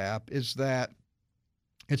WhatsApp is that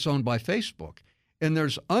it's owned by Facebook, and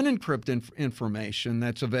there's unencrypted information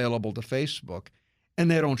that's available to Facebook,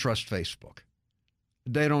 and they don't trust Facebook.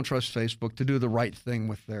 They don't trust Facebook to do the right thing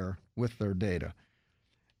with their data.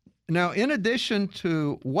 Now, in addition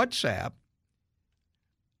to WhatsApp,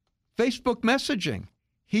 Facebook messaging,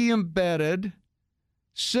 he embedded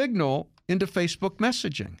Signal into Facebook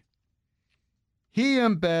messaging. He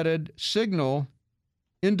embedded Signal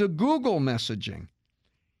into Google messaging.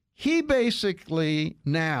 He basically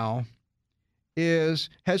now has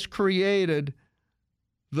created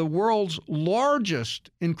the world's largest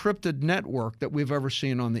encrypted network that we've ever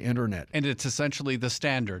seen on the internet. And it's essentially the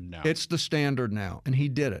standard now. It's the standard now, and he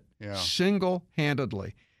did it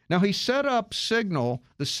single-handedly. Now, he set up Signal,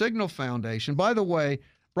 the Signal Foundation. By the way,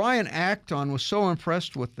 Brian Acton was so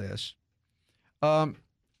impressed with this. Brian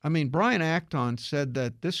Acton said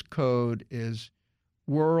that this code is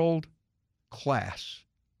world-class.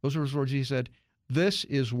 Those are his words. He said, this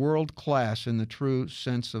is world-class in the true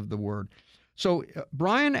sense of the word. So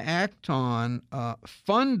Brian Acton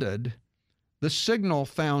funded the Signal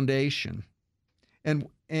Foundation,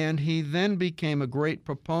 and he then became a great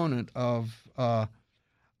proponent of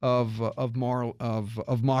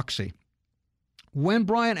Moxie. When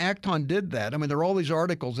Brian Acton did that, there are all these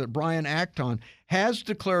articles that Brian Acton has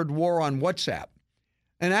declared war on WhatsApp,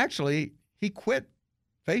 and actually he quit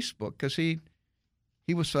Facebook because he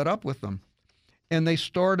was fed up with them. And they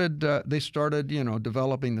started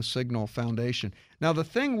developing the Signal Foundation. Now, the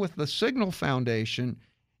thing with the Signal Foundation,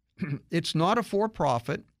 it's not a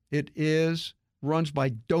for-profit. It runs by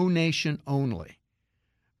donation only,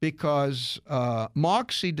 because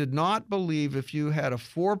Moxie did not believe if you had a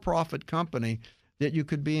for-profit company that you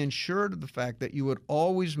could be insured of the fact that you would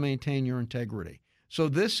always maintain your integrity. So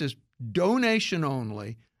this is donation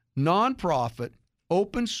only, nonprofit,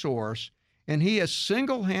 open source. And he has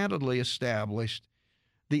single-handedly established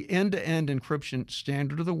the end-to-end encryption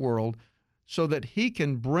standard of the world so that he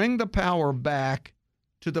can bring the power back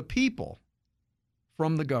to the people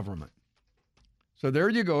from the government. So there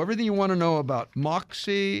you go. Everything you want to know about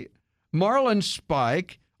Moxie, Marlin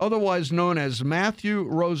Spike, otherwise known as Matthew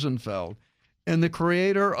Rosenfeld, and the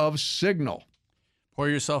creator of Signal. Pour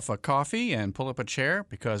yourself a coffee and pull up a chair,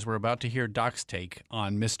 because we're about to hear Doc's take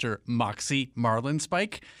on Mr. Moxie Marlin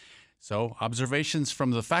Spike. So, observations from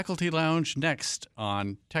the faculty lounge next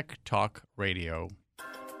on Tech Talk Radio.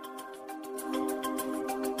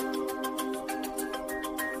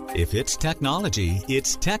 If it's technology,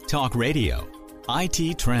 it's Tech Talk Radio.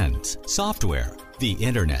 IT trends, software, the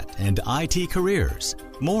internet, and IT careers.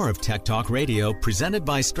 More of Tech Talk Radio presented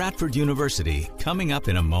by Stratford University coming up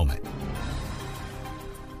in a moment.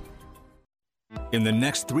 In the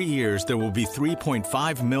next 3 years, there will be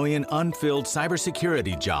 3.5 million unfilled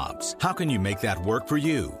cybersecurity jobs. How can you make that work for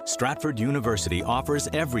you? Stratford University offers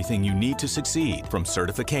everything you need to succeed, from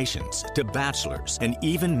certifications to bachelor's and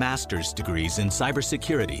even master's degrees in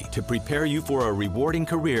cybersecurity to prepare you for a rewarding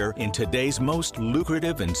career in today's most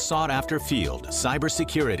lucrative and sought-after field,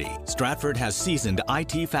 cybersecurity. Stratford has seasoned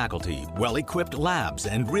IT faculty, well-equipped labs,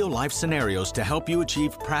 and real-life scenarios to help you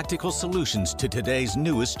achieve practical solutions to today's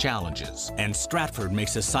newest challenges. And Stratford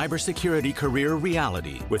makes a cybersecurity career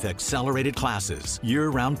reality with accelerated classes,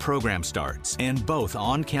 year-round program starts, and both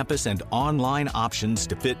on-campus and online options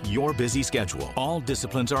to fit your busy schedule. All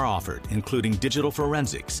disciplines are offered, including digital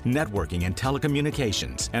forensics, networking, and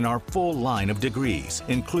telecommunications, and our full line of degrees,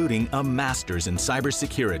 including a master's in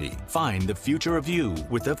cybersecurity. Find the future of you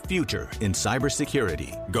with a future in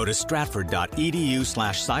cybersecurity. Go to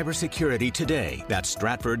stratford.edu/cybersecurity today. That's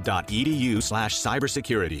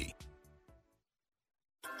stratford.edu/cybersecurity.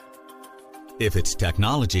 If it's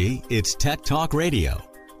technology, it's Tech Talk Radio.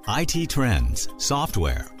 IT trends,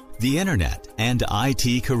 software, the internet, and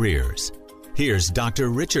IT careers. Here's Dr.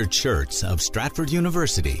 Richard Schertz of Stratford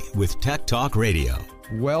University with Tech Talk Radio.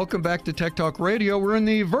 Welcome back to Tech Talk Radio. We're in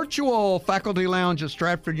the virtual faculty lounge at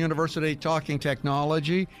Stratford University talking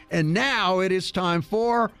technology. And now it is time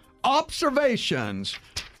for observations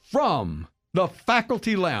from the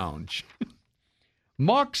faculty lounge.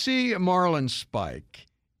 Moxie Marlinspike.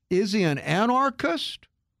 Is he an anarchist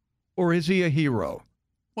or is he a hero?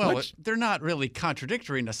 Well, they're not really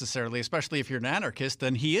contradictory necessarily, especially if you're an anarchist,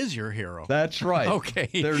 then he is your hero. That's right. Okay.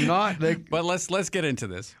 They're not. But let's get into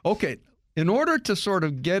this. Okay. In order to sort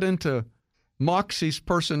of get into Moxie's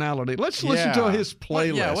personality, let's listen to his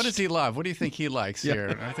playlist. What does he love? What do you think he likes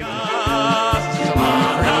here? I think some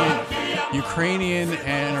Ukrainian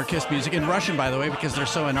anarchist music, in Russian, by the way, because they're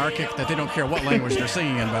so anarchic that they don't care what language they're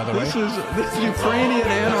singing in, by the way. This is Ukrainian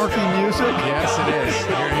anarchy music? Yes, it is.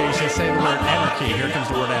 Here you should say the word anarchy. Here comes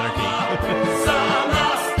the word anarchy.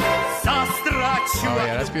 Oh,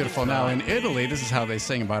 yeah, that's beautiful. Now, in Italy, this is how they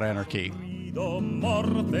sing about anarchy. See,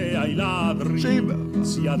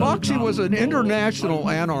 Moxie was an international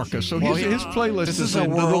anarchist, so his playlist this is a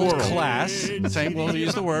world-class, we'll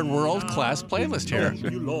use the word world-class playlist here.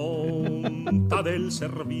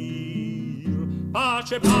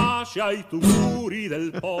 Pace, pace ai tumori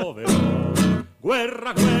del povero.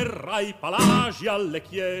 Guerra, guerra ai palagi alle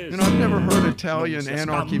chiese. I've never heard Italian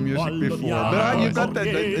anarchy music before, but you've got that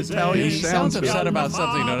Italian He sounds upset about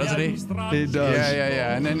something, doesn't he? He does.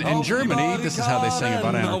 Yeah. And then in Germany, this is how they sing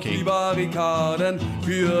about anarchy. That's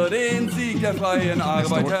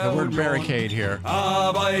the word barricade here.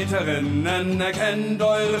 Arbeiterinnen, erkennt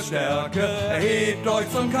eure Stärke, erhebt euch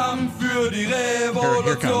zum Kampf für die Revolution.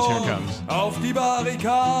 Here comes. Auf die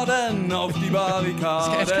Barrikaden,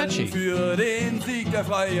 catchy. für den Sieg der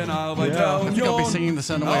freien Arbeiterunion. I think I'll be singing this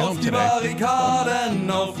on the way home today. Auf die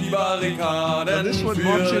Barrikaden, this is what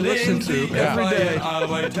Moxie listened to every day.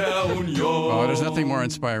 Oh, there's nothing more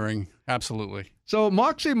inspiring. Absolutely. So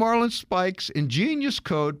Moxie Marlinspike's ingenious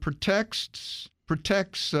code protects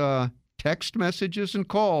text messages and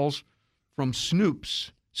calls from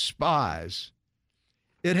snoops, spies.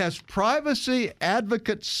 It has privacy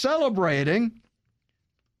advocates celebrating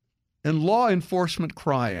and law enforcement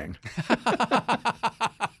crying.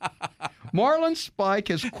 Marlinspike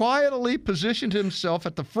has quietly positioned himself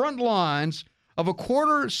at the front lines of a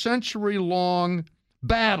quarter-century-long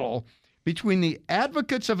battle between the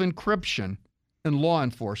advocates of encryption and law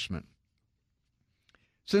enforcement.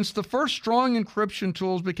 Since the first strong encryption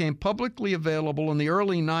tools became publicly available in the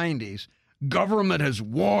early 90s, government has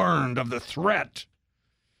warned of the threat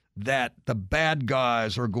that the bad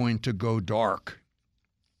guys are going to go dark.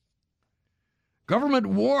 Government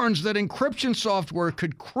warns that encryption software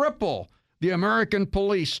could cripple the American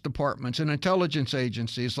police departments and intelligence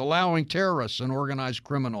agencies, allowing terrorists and organized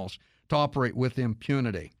criminals to operate with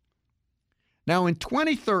impunity. Now, in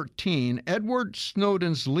 2013, Edward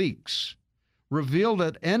Snowden's leaks revealed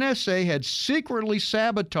that NSA had secretly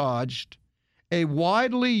sabotaged a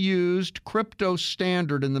widely used crypto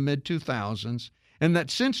standard in the mid-2000s, and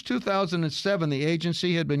that since 2007, the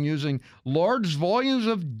agency had been using large volumes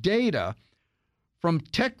of data from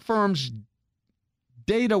tech firms'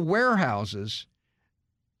 data warehouses,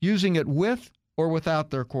 using it with or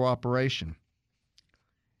without their cooperation.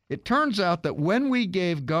 It turns out that when we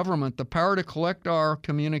gave government the power to collect our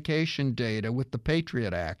communication data with the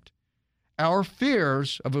Patriot Act, our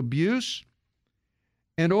fears of abuse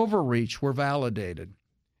and overreach were validated.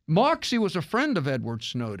 Moxie was a friend of Edward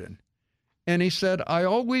Snowden, and he said, I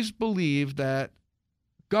always believed that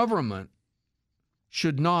government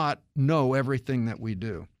should not know everything that we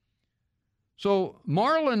do. So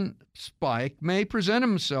Marlin Spike may present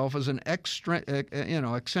himself as an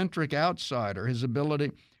eccentric outsider, his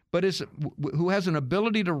ability, but who has an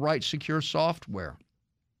ability to write secure software.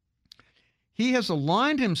 He has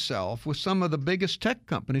aligned himself with some of the biggest tech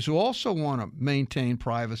companies who also want to maintain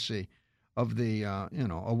privacy of the,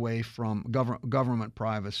 away from government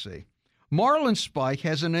privacy. Marlin Spike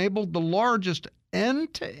has enabled the largest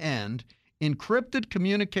end-to-end encrypted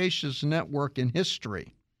communications network in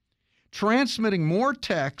history, transmitting more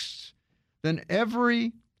texts than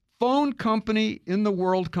every phone company in the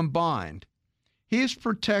world combined. He has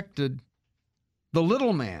protected the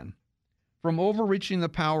little man from overreaching the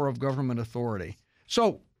power of government authority.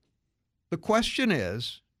 So the question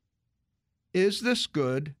is this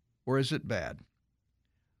good or is it bad?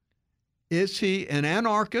 Is he an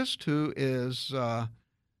anarchist who is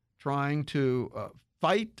trying to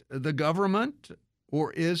fight the government,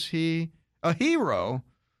 or is he a hero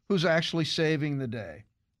who's actually saving the day?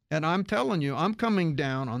 And I'm telling you, I'm coming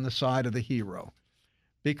down on the side of the hero,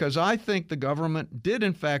 because I think the government did,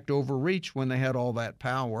 in fact, overreach when they had all that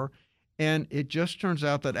power, and it just turns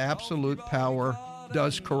out that absolute power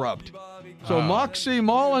does corrupt. So Moxie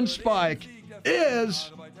Marlin Spike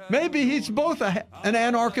is, maybe he's both an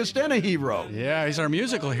anarchist and a hero. Yeah, he's our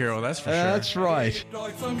musical hero, that's for sure. That's right.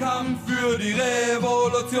 Zum Kampf für die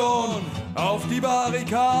Revolution. Auf die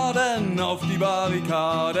Barrikaden,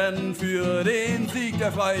 für den Sieg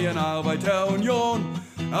der freien Arbeiterunion.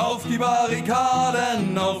 Auf die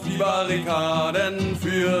Barrikaden,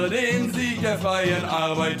 für den Sieg der freien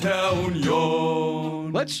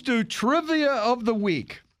Arbeiterunion. Let's do Trivia of the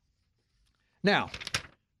Week. Now,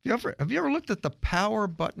 have you ever looked at the power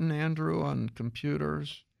button, Andrew, on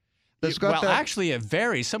computers? Actually, it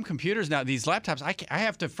varies. Some computers now, these laptops, I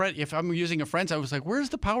have to, if I'm using a friend's, I was like, where's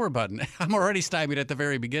the power button? I'm already stymied at the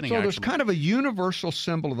very beginning, So there's kind of a universal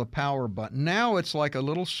symbol of the power button. Now it's like a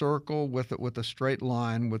little circle with a straight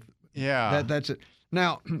line. That's it.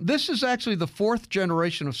 Now, this is actually the fourth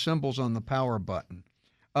generation of symbols on the power button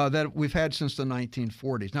that we've had since the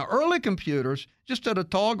 1940s. Now, early computers just had a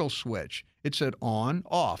toggle switch. It said on,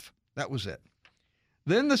 off. That was it.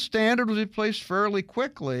 Then the standard was replaced fairly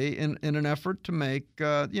quickly in an effort to make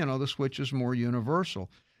the switches more universal.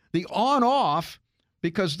 The on-off,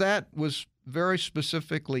 because that was very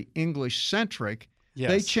specifically English-centric,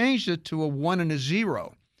 they changed it to a 1 and a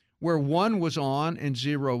 0, where 1 was on and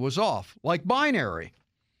 0 was off, like binary.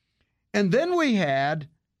 And then we had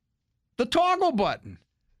the toggle button.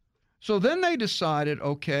 So then they decided,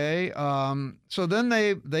 okay, so then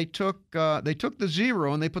they took the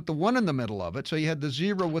 0 and they put the 1 in the middle of it. So you had the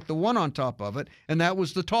 0 with the 1 on top of it, and that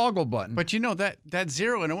was the toggle button. But that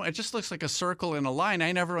 0 and 1, it just looks like a circle and a line.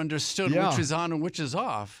 I never understood which is on and which is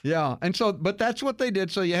off. Yeah, and so, but that's what they did.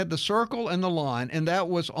 So you had the circle and the line, and that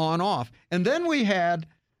was on-off. And then we had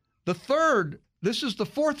the third. This is the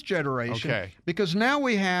fourth generation, because now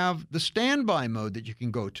we have the standby mode that you can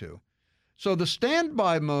go to. So the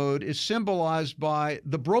standby mode is symbolized by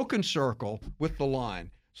the broken circle with the line.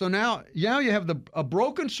 So now you have a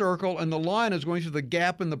broken circle, and the line is going through the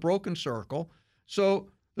gap in the broken circle. So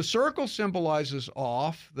the circle symbolizes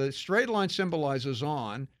off, the straight line symbolizes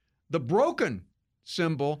on, the broken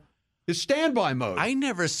symbol is standby mode. I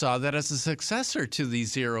never saw that as a successor to the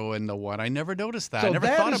 0 and the 1. I never noticed that. I never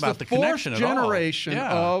thought about the connection at all. That is the fourth generation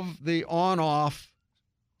of the on-off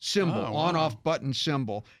symbol, on-off button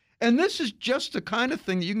symbol. And this is just the kind of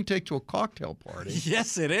thing that you can take to a cocktail party.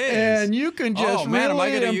 Really is. And you can just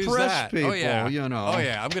really impress people, Oh, yeah. you know. Oh,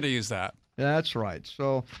 yeah, I'm going to use that. That's right.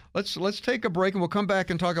 So let's take a break, and we'll come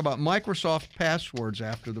back and talk about Microsoft passwords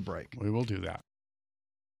after the break. We will do that.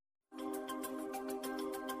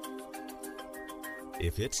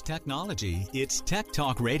 If it's technology, it's Tech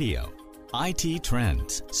Talk Radio. IT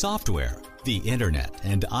trends, software, the internet,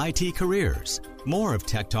 and IT careers. More of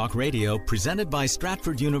Tech Talk Radio presented by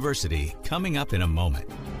Stratford University coming up in a moment.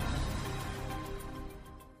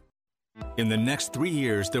 In the next 3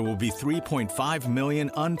 years, there will be 3.5 million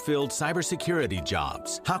unfilled cybersecurity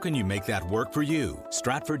jobs. How can you make that work for you?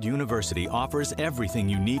 Stratford University offers everything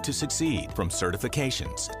you need to succeed, from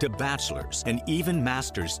certifications to bachelor's and even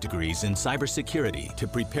master's degrees in cybersecurity to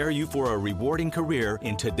prepare you for a rewarding career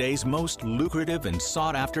in today's most lucrative and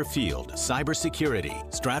sought-after field,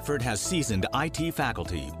 cybersecurity. Stratford has seasoned IT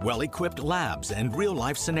faculty, well-equipped labs, and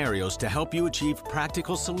real-life scenarios to help you achieve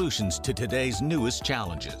practical solutions to today's newest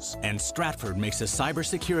challenges. And Stratford Stratford makes a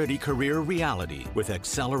cybersecurity career reality with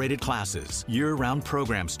accelerated classes, year-round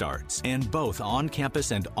program starts, and both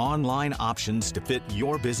on-campus and online options to fit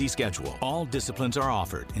your busy schedule. All disciplines are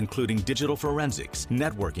offered, including digital forensics,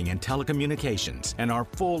 networking and telecommunications, and our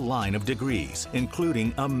full line of degrees,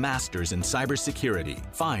 including a master's in cybersecurity.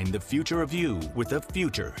 Find the future of you with a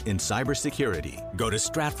future in cybersecurity. Go to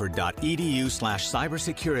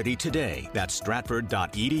stratford.edu/cybersecurity today. That's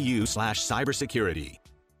stratford.edu/cybersecurity.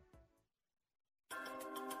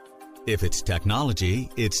 If it's technology,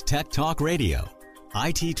 it's Tech Talk Radio.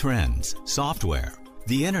 IT trends, software,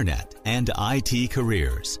 the internet, and IT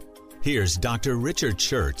careers. Here's Dr. Richard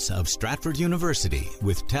Schertz of Stratford University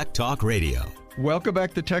with Tech Talk Radio. Welcome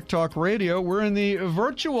back to Tech Talk Radio. We're in the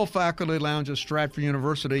virtual faculty lounge at Stratford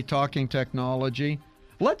University talking technology.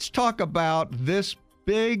 Let's talk about this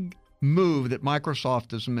big move that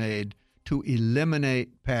Microsoft has made to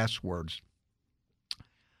eliminate passwords.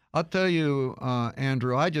 I'll tell you,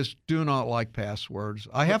 Andrew, I just do not like passwords.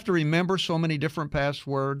 I have to remember so many different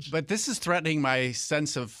passwords. But this is threatening my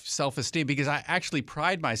sense of self-esteem because I actually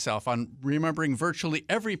pride myself on remembering virtually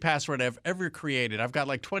every password I've ever created. I've got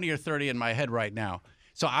like 20 or 30 in my head right now.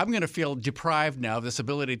 So I'm going to feel deprived now of this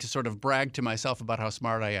ability to sort of brag to myself about how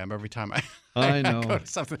smart I am every time I know. go to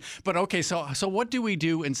something. But okay, so what do we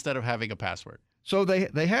do instead of having a password? So they're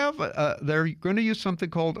going to use something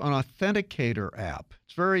called an authenticator app.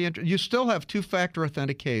 It's very interesting. You still have two-factor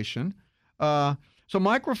authentication. So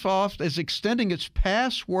Microsoft is extending its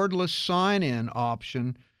passwordless sign-in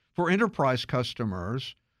option for enterprise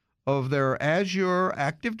customers of their Azure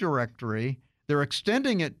Active Directory. They're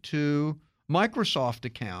extending it to Microsoft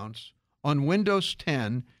accounts on Windows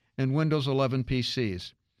 10 and Windows 11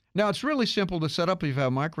 PCs. Now, it's really simple to set up if you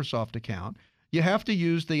have a Microsoft account. You have to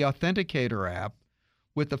use the Authenticator app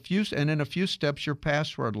and in a few steps, you're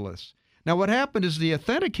passwordless. Now, what happened is the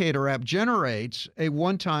Authenticator app generates a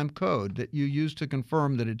one-time code that you use to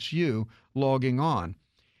confirm that it's you logging on.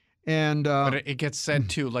 And but it gets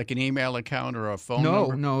sent to like an email account or a phone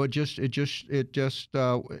number? No, it just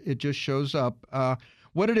shows up.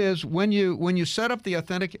 What it is when you set up the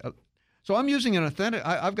Authenticator. So I'm using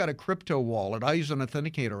I've got a crypto wallet. I use an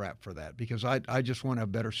Authenticator app for that because I just want to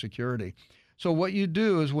have better security. So what you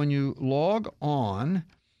do is when you log on,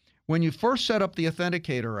 when you first set up the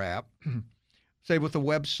Authenticator app, say with a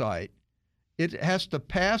website, it has to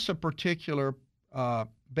pass a particular,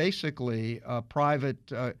 basically a private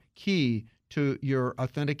key to your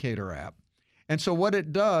Authenticator app. And so what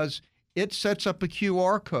it does, it sets up a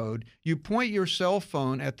QR code. You point your cell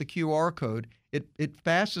phone at the QR code. It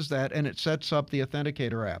passes that, and it sets up the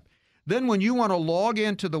Authenticator app. Then when you want to log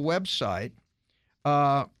into the website,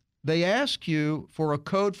 they ask you for a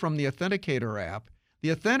code from the Authenticator app. The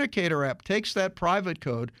Authenticator app takes that private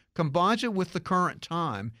code, combines it with the current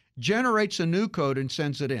time, generates a new code, and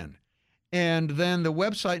sends it in. And then the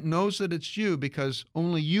website knows that it's you because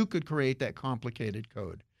only you could create that complicated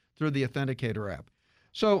code through the Authenticator app.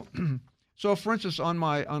 So for instance, on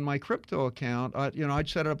my crypto account, I'd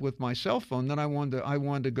set it up with my cell phone. Then I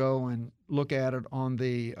wanted to go and look at it on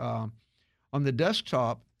the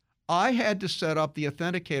desktop. I had to set up the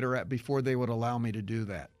Authenticator app before they would allow me to do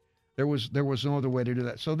that. There was no other way to do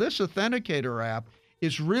that. So this Authenticator app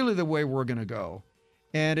is really the way we're going to go,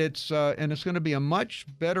 and it's going to be a much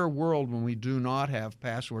better world when we do not have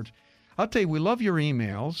passwords. I'll tell you, we love your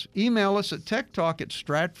emails. Email us at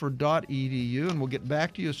techtalk@stratford.edu, and we'll get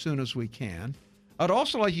back to you as soon as we can. I'd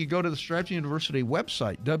also like you to go to the Stratford University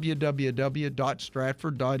website,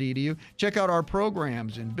 www.stratford.edu. Check out our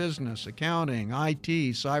programs in business, accounting,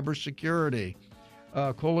 IT, cybersecurity,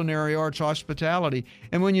 culinary arts, hospitality.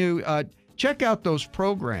 And when you check out those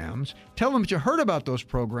programs, tell them that you heard about those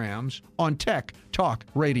programs on Tech Talk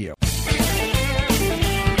Radio.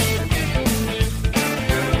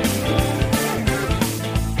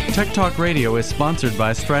 Tech Talk Radio is sponsored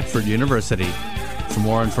by Stratford University. For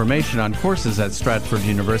more information on courses at Stratford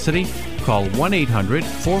University, call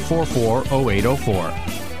 1-800-444-0804.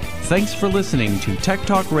 Thanks for listening to Tech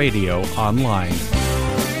Talk Radio Online.